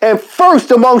hits and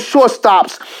first among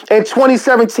shortstops. In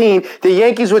 2017, the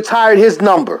Yankees retired his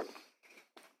number.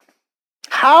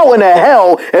 How in the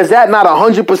hell is that not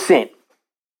 100%?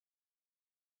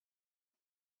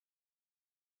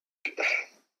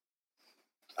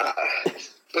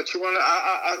 But you want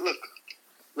to,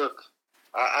 look,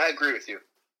 I agree with you.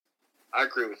 I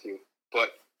agree with you.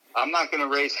 But I'm not going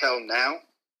to raise hell now.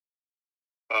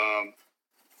 I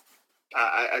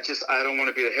don't want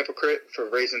to be a hypocrite for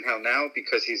raising hell now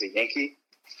because he's a Yankee.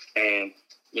 And,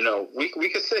 you know, we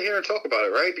could sit here and talk about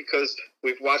it, right? Because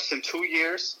we've watched him 2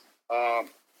 years.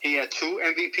 He had 2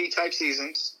 MVP type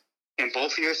seasons. In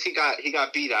both years, he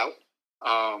got beat out.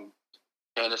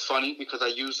 And it's funny because I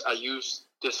use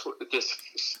this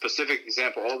specific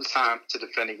example all the time to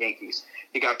defend the Yankees.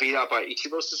 He got beat out by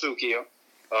Ichiro Suzuki,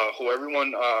 who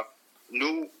everyone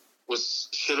knew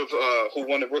who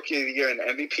won the Rookie of the Year and the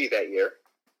MVP that year.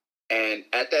 And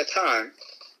at that time,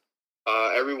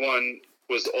 everyone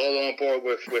was all on board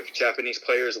with Japanese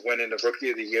players winning the Rookie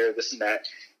of the Year, this and that,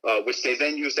 which they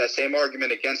then used that same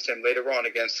argument against him later on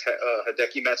against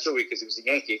Hideki Matsui because he was a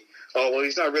Yankee. Oh, well,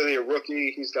 he's not really a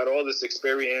rookie. He's got all this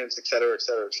experience, et cetera, et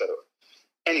cetera, et cetera.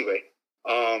 Anyway,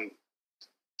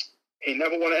 he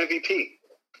never won an MVP.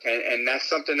 And that's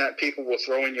something that people will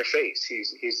throw in your face.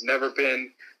 He's never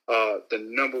been the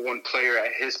number one player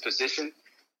at his position,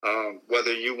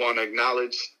 whether you want to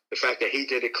acknowledge the fact that he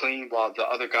did it clean while the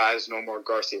other guys, Nomar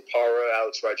Garciaparra,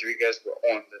 Alex Rodriguez, were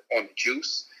on the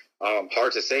juice.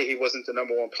 Hard to say he wasn't the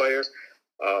number one player,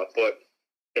 but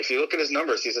if you look at his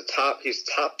numbers, he's top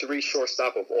 3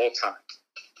 shortstop of all time,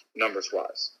 numbers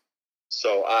wise.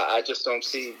 So I just don't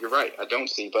see. You're right, I don't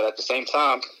see. But at the same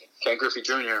time, Ken Griffey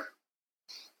Jr.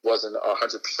 wasn't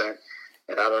 100%,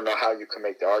 and I don't know how you can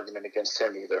make the argument against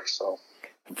him either. So,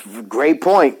 great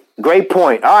point. Great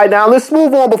point. All right, now let's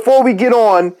move on before we get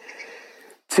on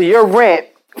to your rant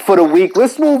for the week.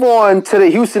 Let's move on to the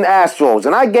Houston Astros,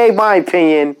 and I gave my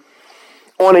opinion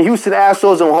on the Houston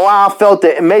Astros and how I felt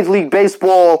that in Major League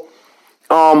Baseball,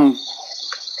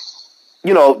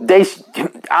 you know,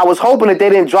 I was hoping that they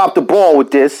didn't drop the ball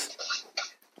with this,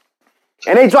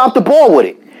 and they dropped the ball with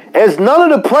it. As none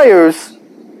of the players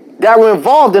that were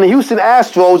involved in the Houston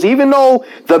Astros, even though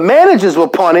the managers were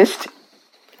punished,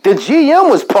 the GM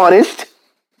was punished,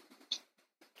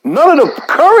 none of the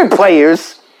current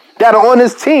players that are on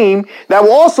this team that were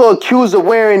also accused of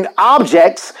wearing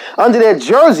objects under their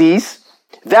jerseys,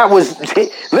 that was,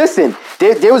 listen,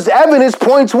 there was evidence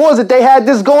pointing towards that they had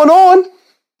this going on.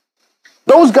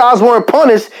 Those guys weren't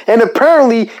punished, and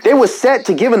apparently they were set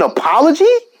to give an apology.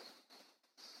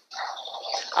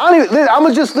 I'm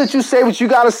going to just let you say what you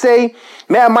got to say,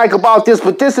 Mad Mike, about this,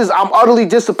 but I'm utterly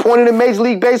disappointed in Major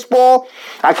League Baseball.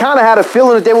 I kind of had a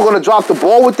feeling that they were going to drop the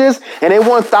ball with this, and they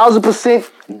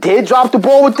 1,000% did drop the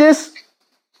ball with this.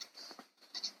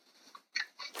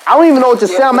 I don't even know what to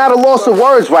say. I'm at a loss of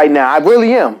words right now. I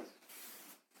really am.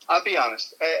 I'll be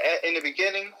honest. In the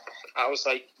beginning, I was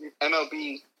like,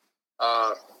 MLB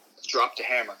dropped the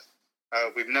hammer.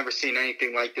 We've never seen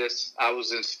anything like this. I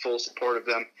was in full support of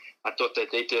them. I thought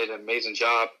that they did an amazing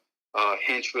job.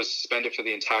 Hinch was suspended for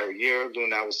the entire year.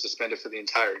 Luna was suspended for the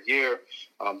entire year.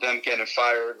 Them getting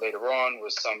fired later on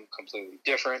was something completely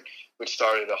different, which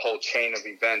started a whole chain of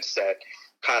events that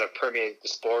kind of permeated the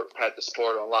sport, had the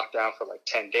sport on lockdown for like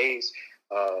 10 days,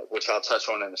 which I'll touch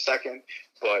on in a second.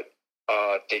 But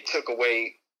they took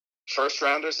away first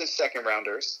rounders and second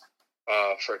rounders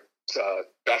for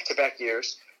back-to-back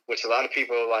years, which a lot of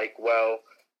people are like, well,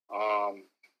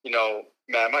 you know,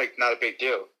 man, Mike, not a big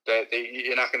deal.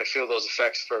 You're not going to feel those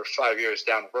effects for 5 years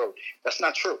down the road. That's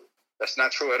not true. That's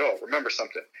not true at all. Remember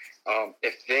something.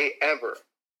 If they ever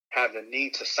have the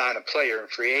need to sign a player in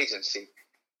free agency,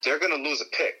 they're going to lose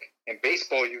a pick. In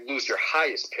baseball, you lose your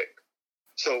highest pick.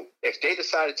 So if they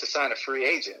decided to sign a free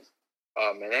agent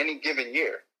in any given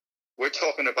year, we're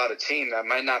talking about a team that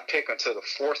might not pick until the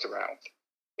 4th round.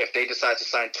 If they decide to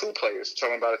sign 2 players, we're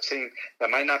talking about a team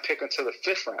that might not pick until the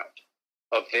 5th round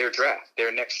of their draft,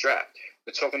 their next draft.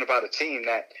 We're talking about a team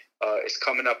that is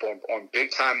coming up on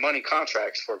big-time money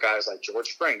contracts for guys like George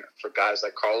Springer, for guys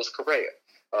like Carlos Correa.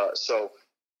 So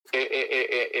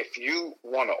if you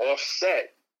want to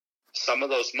offset some of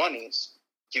those monies,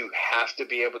 you have to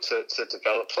be able to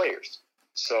develop players.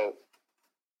 So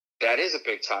that is a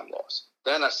big-time loss.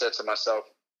 Then I said to myself,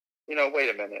 you know, wait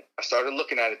a minute. I started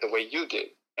looking at it the way you did,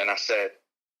 and I said,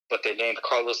 but they named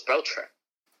Carlos Beltran.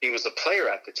 He was a player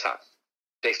at the time.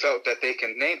 They felt that they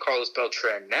can name Carlos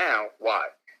Beltran now. Why?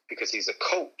 Because he's a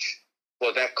coach.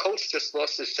 Well, that coach just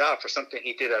lost his job for something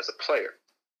he did as a player.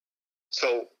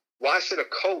 So why should a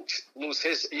coach lose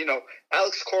his?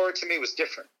 Alex Cora to me was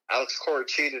different. Alex Cora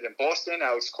cheated in Boston.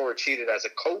 Alex Cora cheated as a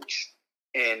coach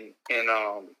in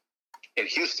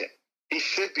Houston. He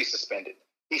should be suspended.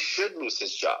 He should lose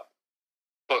his job.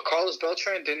 But Carlos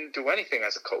Beltran didn't do anything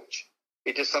as a coach.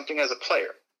 He did something as a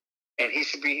player. And he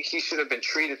should have been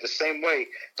treated the same way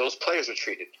those players were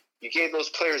treated. You gave those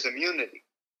players immunity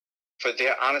for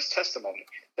their honest testimony.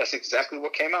 That's exactly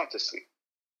what came out this week.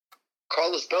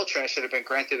 Carlos Beltran should have been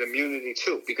granted immunity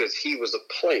too, because he was a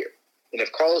player. And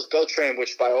if Carlos Beltran,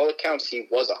 which by all accounts he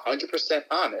was 100%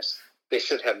 honest, they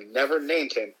should have never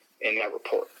named him in that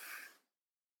report.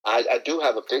 I do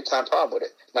have a big time problem with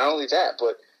it. Not only that,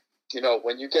 but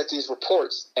when you get these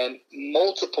reports, and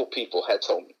multiple people had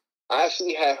told me, I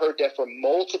actually had heard that from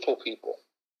multiple people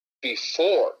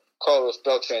before Carlos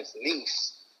Beltran's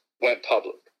niece went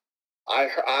public.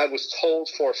 I was told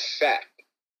for a fact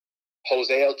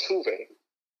Jose Altuve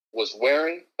was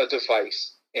wearing a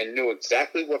device and knew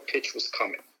exactly what pitch was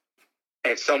coming.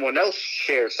 And someone else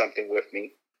shared something with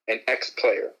me, an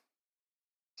ex-player,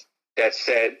 that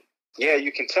said, yeah,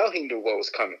 you can tell he knew what was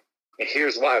coming. And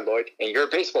here's why, Lloyd. And you're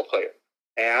a baseball player.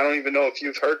 And I don't even know if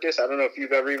you've heard this. I don't know if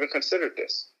you've ever even considered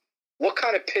this. What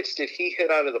kind of pitch did he hit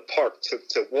out of the park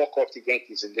to walk off the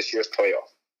Yankees in this year's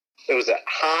playoff? It was a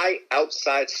high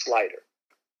outside slider.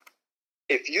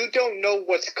 If you don't know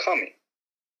what's coming,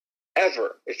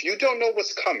 if you don't know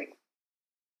what's coming,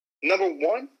 number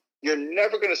one, you're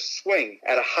never going to swing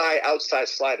at a high outside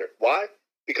slider. Why?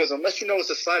 Because unless you know it's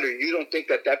a slider, you don't think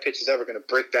that pitch is ever going to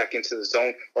break back into the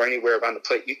zone or anywhere around the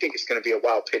plate. You think it's going to be a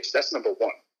wild pitch. That's number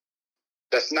one.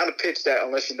 That's not a pitch that,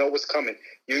 unless you know what's coming,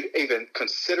 you'd even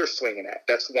consider swinging at.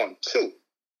 That's one. Two,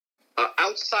 an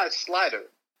outside slider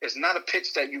is not a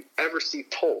pitch that you ever see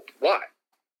pulled. Why?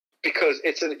 Because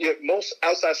most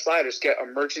outside sliders get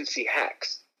emergency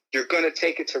hacks. You're going to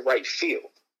take it to right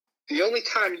field. The only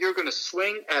time you're going to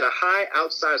swing at a high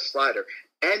outside slider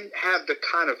and have the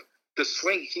kind of the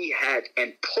swing he had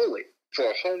and pull it for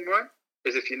a home run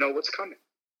is if you know what's coming.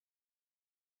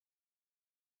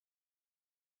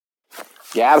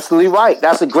 You're absolutely right.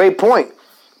 That's a great point.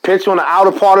 Pitch on the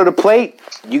outer part of the plate,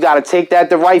 you got to take that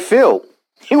to right field.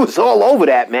 He was all over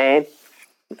that, man.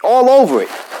 All over it.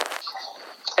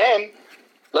 And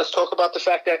let's talk about the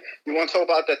fact that you want to talk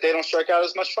about that they don't strike out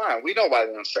as much. Fine. We know why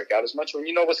they don't strike out as much. When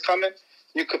you know what's coming,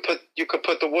 you could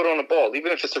put the wood on the ball.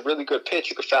 Even if it's a really good pitch,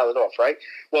 you could foul it off, right?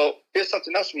 Well, here's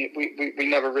something else we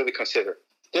never really consider.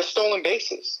 They're stolen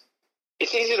bases.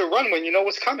 It's easy to run when you know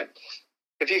what's coming.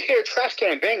 If you hear a trash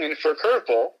can banging for a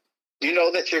curveball, you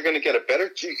know that you can get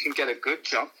a good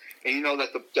jump, and you know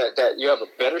that that you have a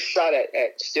better shot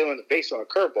at stealing the base on a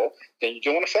curveball than you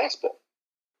do on a fastball.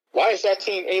 Why is that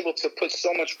team able to put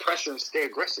so much pressure and stay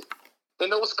aggressive? They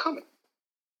know what's coming.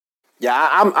 Yeah,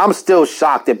 I'm still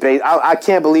shocked at base. I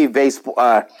can't believe baseball.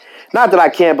 Not that I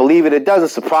can't believe it. It doesn't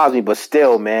surprise me, but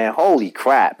still, man, holy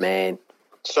crap, man.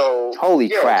 So holy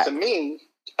crap. To me,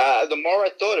 the more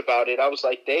I thought about it, I was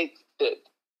like,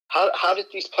 how did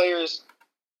these players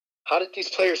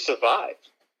survive?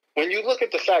 When you look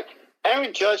at the fact,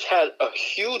 Aaron Judge had a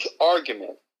huge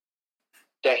argument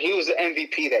that he was the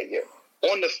MVP that year.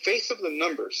 On the face of the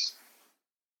numbers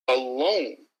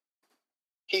alone,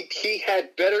 he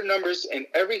had better numbers in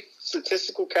every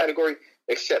statistical category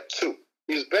except two.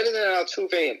 He was better than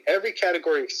Altuve in every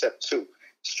category except two: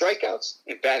 strikeouts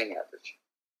and batting average.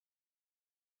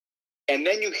 And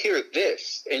then you hear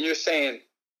this, and you're saying,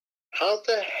 how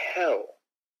the hell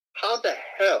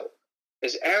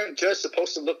is Aaron Judge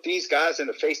supposed to look these guys in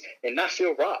the face and not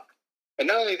feel robbed? And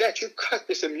not only that, you cut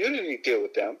this immunity deal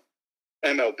with them,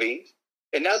 MLB.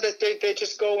 And now that they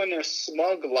just go in their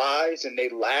smug lies and they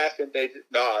laugh and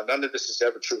none of this is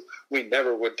ever true. We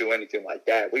never would do anything like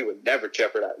that. We would never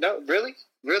jeopardize. No, really,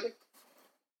 Lloyd.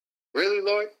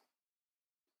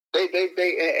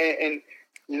 They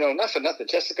not for nothing.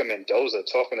 Jessica Mendoza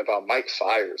talking about Mike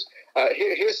Fiers.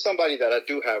 Here's somebody that I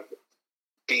do have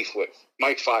beef with,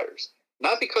 Mike Fiers.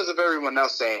 Not because of everyone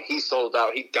else saying he sold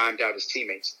out, he dimed out his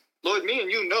teammates. Lloyd, me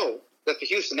and you know that the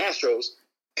Houston Astros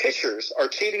pitchers are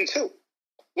cheating too.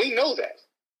 We know that.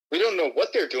 We don't know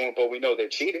what they're doing, but we know they're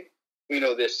cheating. We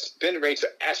know their spin rates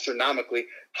are astronomically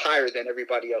higher than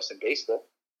everybody else in baseball.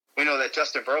 We know that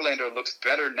Justin Verlander looks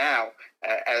better now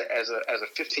as a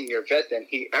 15-year vet than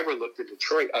he ever looked at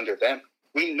Detroit under them.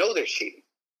 We know they're cheating.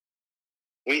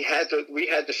 We had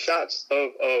the shots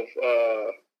of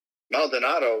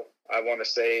Maldonado. I want to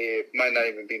say it might not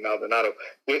even be Maldonado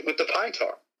with the pine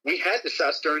tar. We had the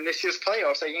shots during this year's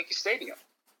playoffs at Yankee Stadium.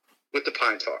 with the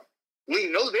pine tar. We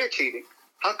know they're cheating.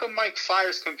 How come Mike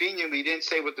Fiers conveniently didn't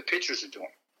say what the pitchers are doing?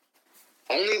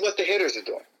 Only what the hitters are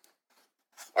doing.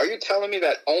 Are you telling me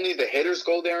that only the hitters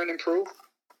go there and improve?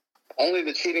 Only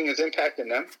the cheating is impacting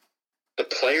them? The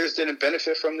players didn't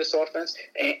benefit from this offense?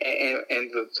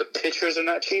 And the pitchers are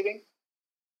not cheating?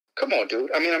 Come on,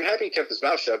 dude. I mean, I'm happy he kept his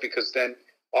mouth shut because then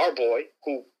our boy,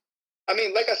 who, I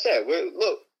mean, like I said,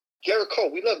 look, Garrett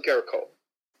Cole, we love Garrett Cole.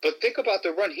 But think about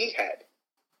the run he had.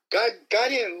 God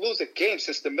didn't lose a game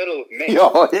since the middle of May.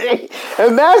 Yo,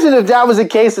 imagine if that was the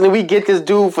case and we get this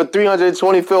dude for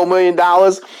 $324 million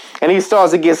and he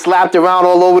starts to get slapped around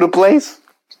all over the place.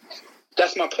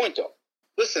 That's my point, though.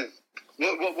 Listen,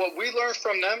 what we learned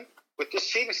from them with this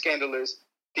cheating scandal is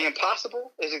the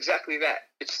impossible is exactly that.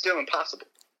 It's still impossible.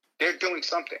 They're doing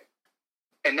something.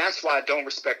 And that's why I don't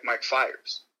respect Mike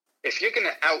Fiers. If you're going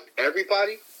to out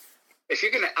everybody, if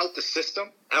you're going to out the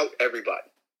system, out everybody.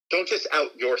 Don't just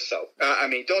out yourself.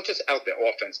 Don't just out the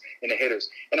offense and the hitters.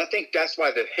 And I think that's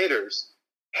why the hitters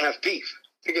have beef.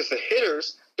 Because the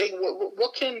hitters,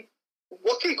 what can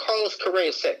Carlos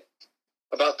Correa say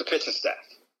about the pitching staff?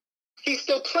 He's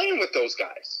still playing with those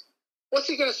guys. What's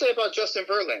he going to say about Justin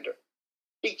Verlander?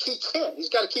 He can't. He's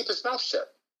got to keep his mouth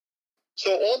shut.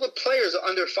 So all the players are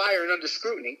under fire and under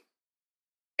scrutiny.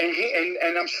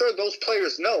 And I'm sure those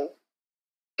players know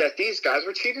that these guys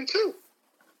were cheating too.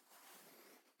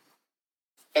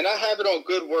 And I have it on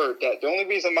good word that the only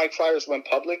reason Mike Fiers went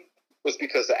public was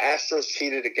because the Astros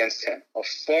cheated against him, a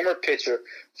former pitcher,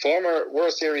 former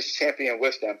World Series champion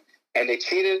with them, and they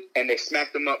cheated and they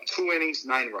smacked them up 2 innings,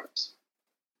 9 runs.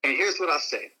 And here's what I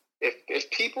say.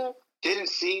 If people didn't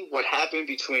see what happened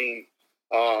between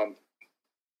Bill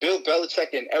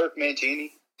Belichick and Eric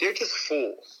Mangini, they're just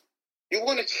fools. You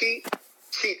want to cheat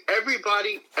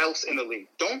everybody else in the league.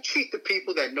 Don't cheat the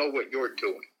people that know what you're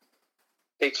doing.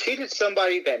 They cheated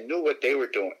somebody that knew what they were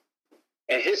doing.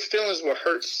 And his feelings were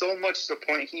hurt so much to the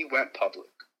point he went public.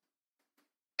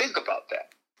 Think about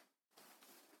that.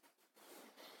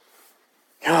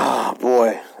 Oh,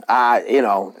 boy.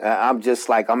 I'm just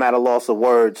like, I'm at a loss of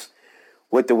words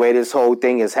with the way this whole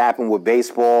thing has happened with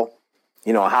baseball.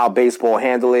 You know, how baseball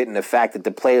handled it and the fact that the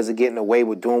players are getting away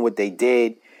with doing what they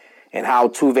did. And how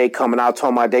Tuve coming out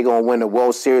talking about they're going to win the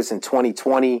World Series in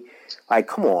 2020. Like,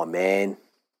 come on, man.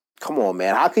 Come on,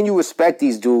 man. How can you respect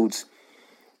these dudes,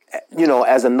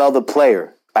 as another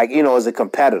player? Like, as a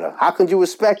competitor. How can you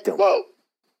respect them? Well,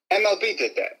 MLB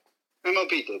did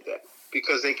that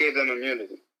because they gave them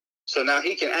immunity. So now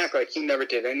he can act like he never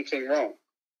did anything wrong.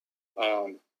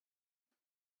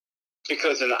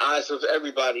 Because in the eyes of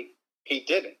everybody, he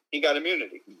didn't. He got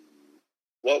immunity.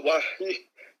 What?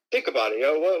 Think about it,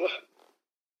 yo.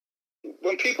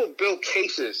 When people build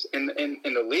cases in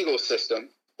the legal system,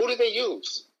 who do they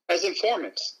use as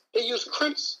informants? They use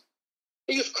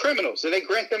criminals, and they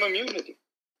grant them immunity.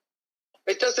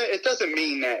 It doesn't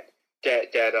mean that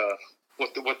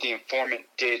what the informant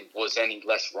did was any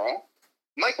less wrong.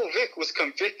 Michael Vick was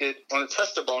convicted on the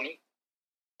testimony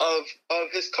of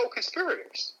his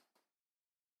co-conspirators.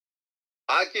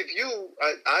 I give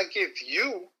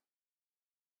you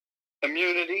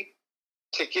immunity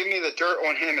to give me the dirt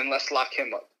on him and let's lock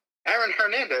him up. Aaron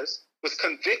Hernandez was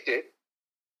convicted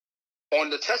on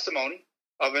the testimony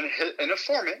of an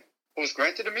informant who was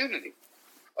granted immunity,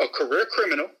 a career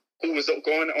criminal who was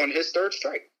going on his 3rd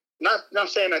strike. Not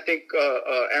saying I think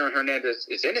Aaron Hernandez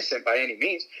is innocent by any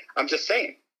means. I'm just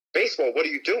saying, baseball, what are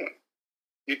you doing?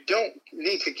 You don't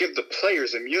need to give the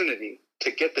players immunity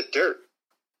to get the dirt.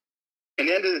 At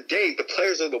the end of the day, the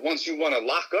players are the ones you want to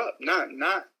lock up, not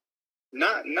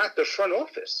the front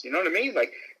office. You know what I mean?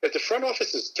 Like, if the front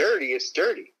office is dirty, it's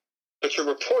dirty. But your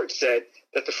report said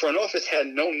that the front office had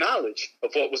no knowledge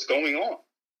of what was going on.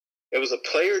 It was a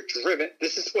player-driven,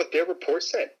 this is what their report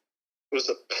said. It was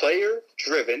a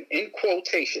player-driven, in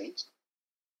quotations,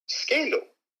 scandal.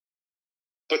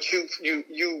 But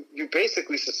you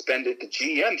basically suspended the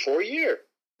GM for a year.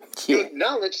 Yeah. You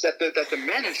acknowledged that the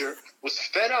manager was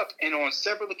fed up and on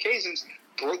several occasions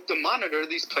broke the monitor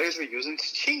these players were using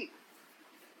to cheat.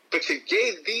 But you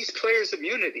gave these players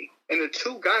immunity. And the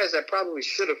 2 guys that probably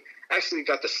should have actually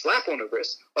got the slap on the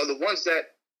wrist are the ones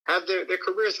that have their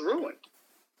careers ruined.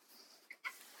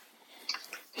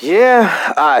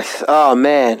 Yeah. Oh,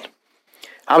 man.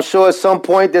 I'm sure at some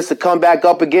point this will come back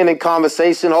up again in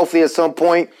conversation. Hopefully at some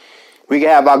point we can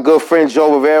have our good friend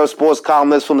Joe Rivera, sports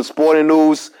columnist from the Sporting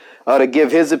News, to give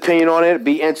his opinion on it. It'd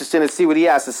be interesting to see what he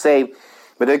has to say.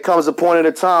 But there comes a point in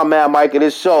the time, Mad Mike, of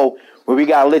this show where we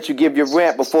got to let you give your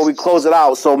rant before we close it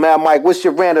out. So, Mad Mike, what's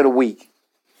your rant of the week?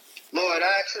 Lord,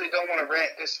 I actually don't want to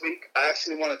rant this week. I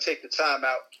actually want to take the time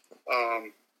out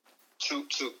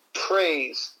to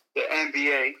praise the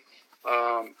NBA,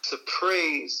 to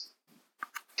praise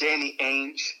Danny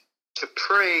Ainge, to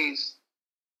praise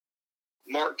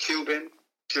Mark Cuban,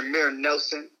 Jameer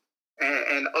Nelson,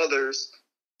 and others,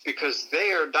 because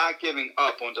they are not giving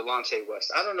up on Delonte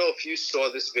West. I don't know if you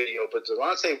saw this video, but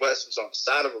Delonte West was on the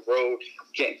side of a road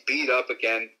getting beat up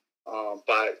again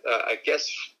by, I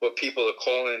guess, what people are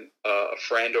calling a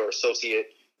friend or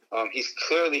associate. He's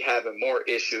clearly having more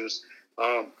issues,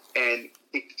 and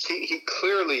he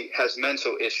clearly has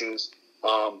mental issues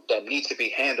that need to be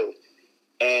handled.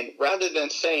 And rather than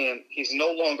saying he's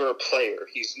no longer a player,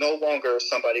 he's no longer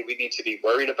somebody we need to be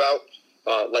worried about,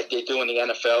 like they do in the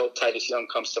NFL. Titus Young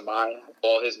comes to mind.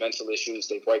 All his mental issues,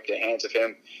 they've wiped their hands of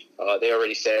him. They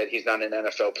already said he's not an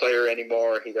NFL player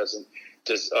anymore. He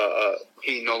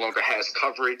he no longer has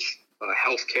coverage,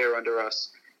 health care under us.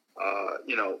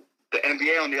 The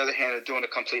NBA, on the other hand, are doing the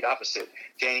complete opposite.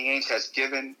 Danny Ainge has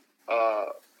given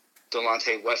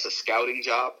Delonte West a scouting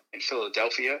job in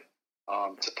Philadelphia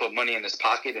to put money in his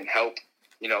pocket and help,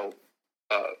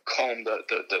 comb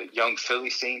the young Philly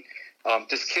scene.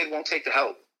 This kid won't take the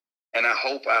help. And I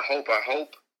hope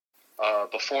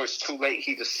before it's too late,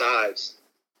 he decides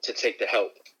to take the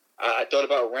help. I thought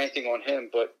about ranting on him,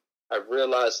 but I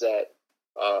realized that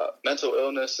mental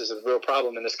illness is a real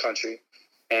problem in this country.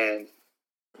 And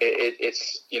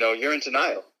it's you're in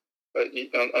denial. But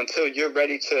until you're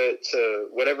ready to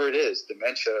whatever it is,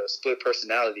 dementia, split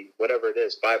personality, whatever it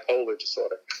is, bipolar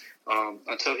disorder,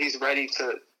 until he's ready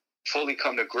to fully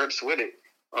come to grips with it,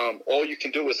 all you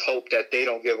can do is hope that they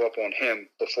don't give up on him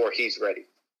before he's ready.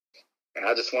 And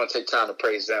I just want to take time to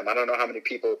praise them. I don't know how many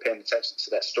people are paying attention to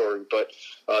that story, but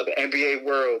the NBA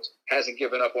world hasn't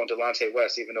given up on Delonte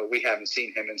West, even though we haven't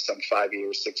seen him in some 5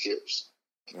 years, 6 years.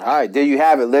 All right, there you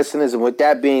have it, listeners. And with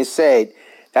that being said,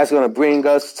 that's going to bring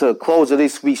us to the close of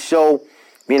this week's show.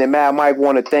 Me and Mad Mike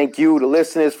want to thank you, the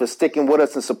listeners, for sticking with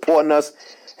us and supporting us.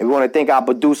 And we want to thank our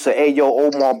producer,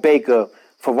 Ayo Omar Baker,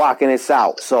 for rocking us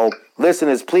out. So,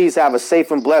 listeners, please have a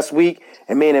safe and blessed week.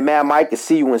 And me and Mad Mike can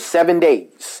see you in 7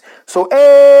 days. So,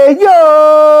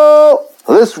 Ayo!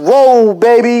 Let's roll,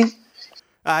 baby.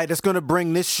 All right, that's going to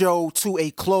bring this show to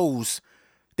a close.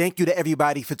 Thank you to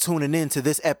everybody for tuning in to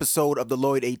this episode of the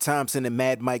Lloyd A. Thompson and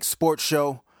Mad Mike Sports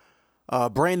Show.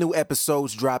 Brand new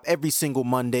episodes drop every single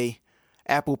Monday.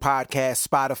 Apple Podcasts,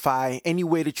 Spotify,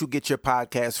 anywhere that you get your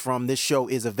podcasts from, this show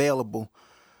is available.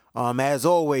 As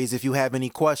always, if you have any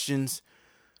questions,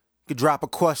 you could drop a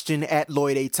question at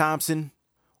Lloyd A. Thompson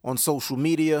on social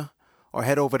media or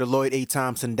head over to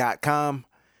LloydAThompson.com.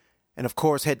 And of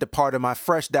course, head to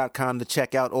PardonMyFresh.com to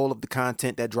check out all of the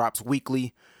content that drops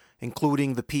weekly,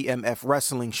 including the PMF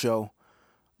Wrestling Show,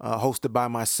 hosted by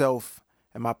myself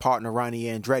and my partner, Ronnie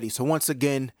Andretti. So once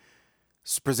again,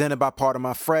 it's presented by Pardon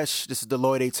My Fresh. This is the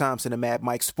Lloyd A. Thompson and Mad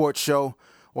Mike Sports Show.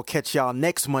 We'll catch y'all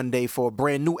next Monday for a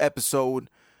brand new episode.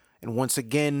 And once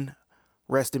again,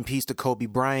 rest in peace to Kobe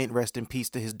Bryant. Rest in peace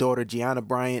to his daughter, Gianna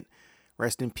Bryant.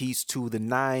 Rest in peace to the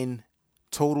 9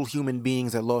 total human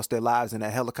beings that lost their lives in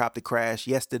that helicopter crash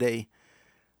yesterday.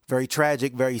 Very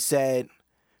tragic, very sad.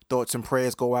 Thoughts and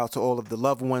prayers go out to all of the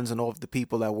loved ones and all of the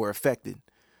people that were affected.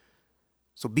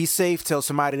 So be safe. Tell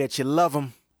somebody that you love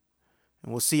them.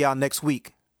 And we'll see y'all next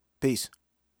week. Peace.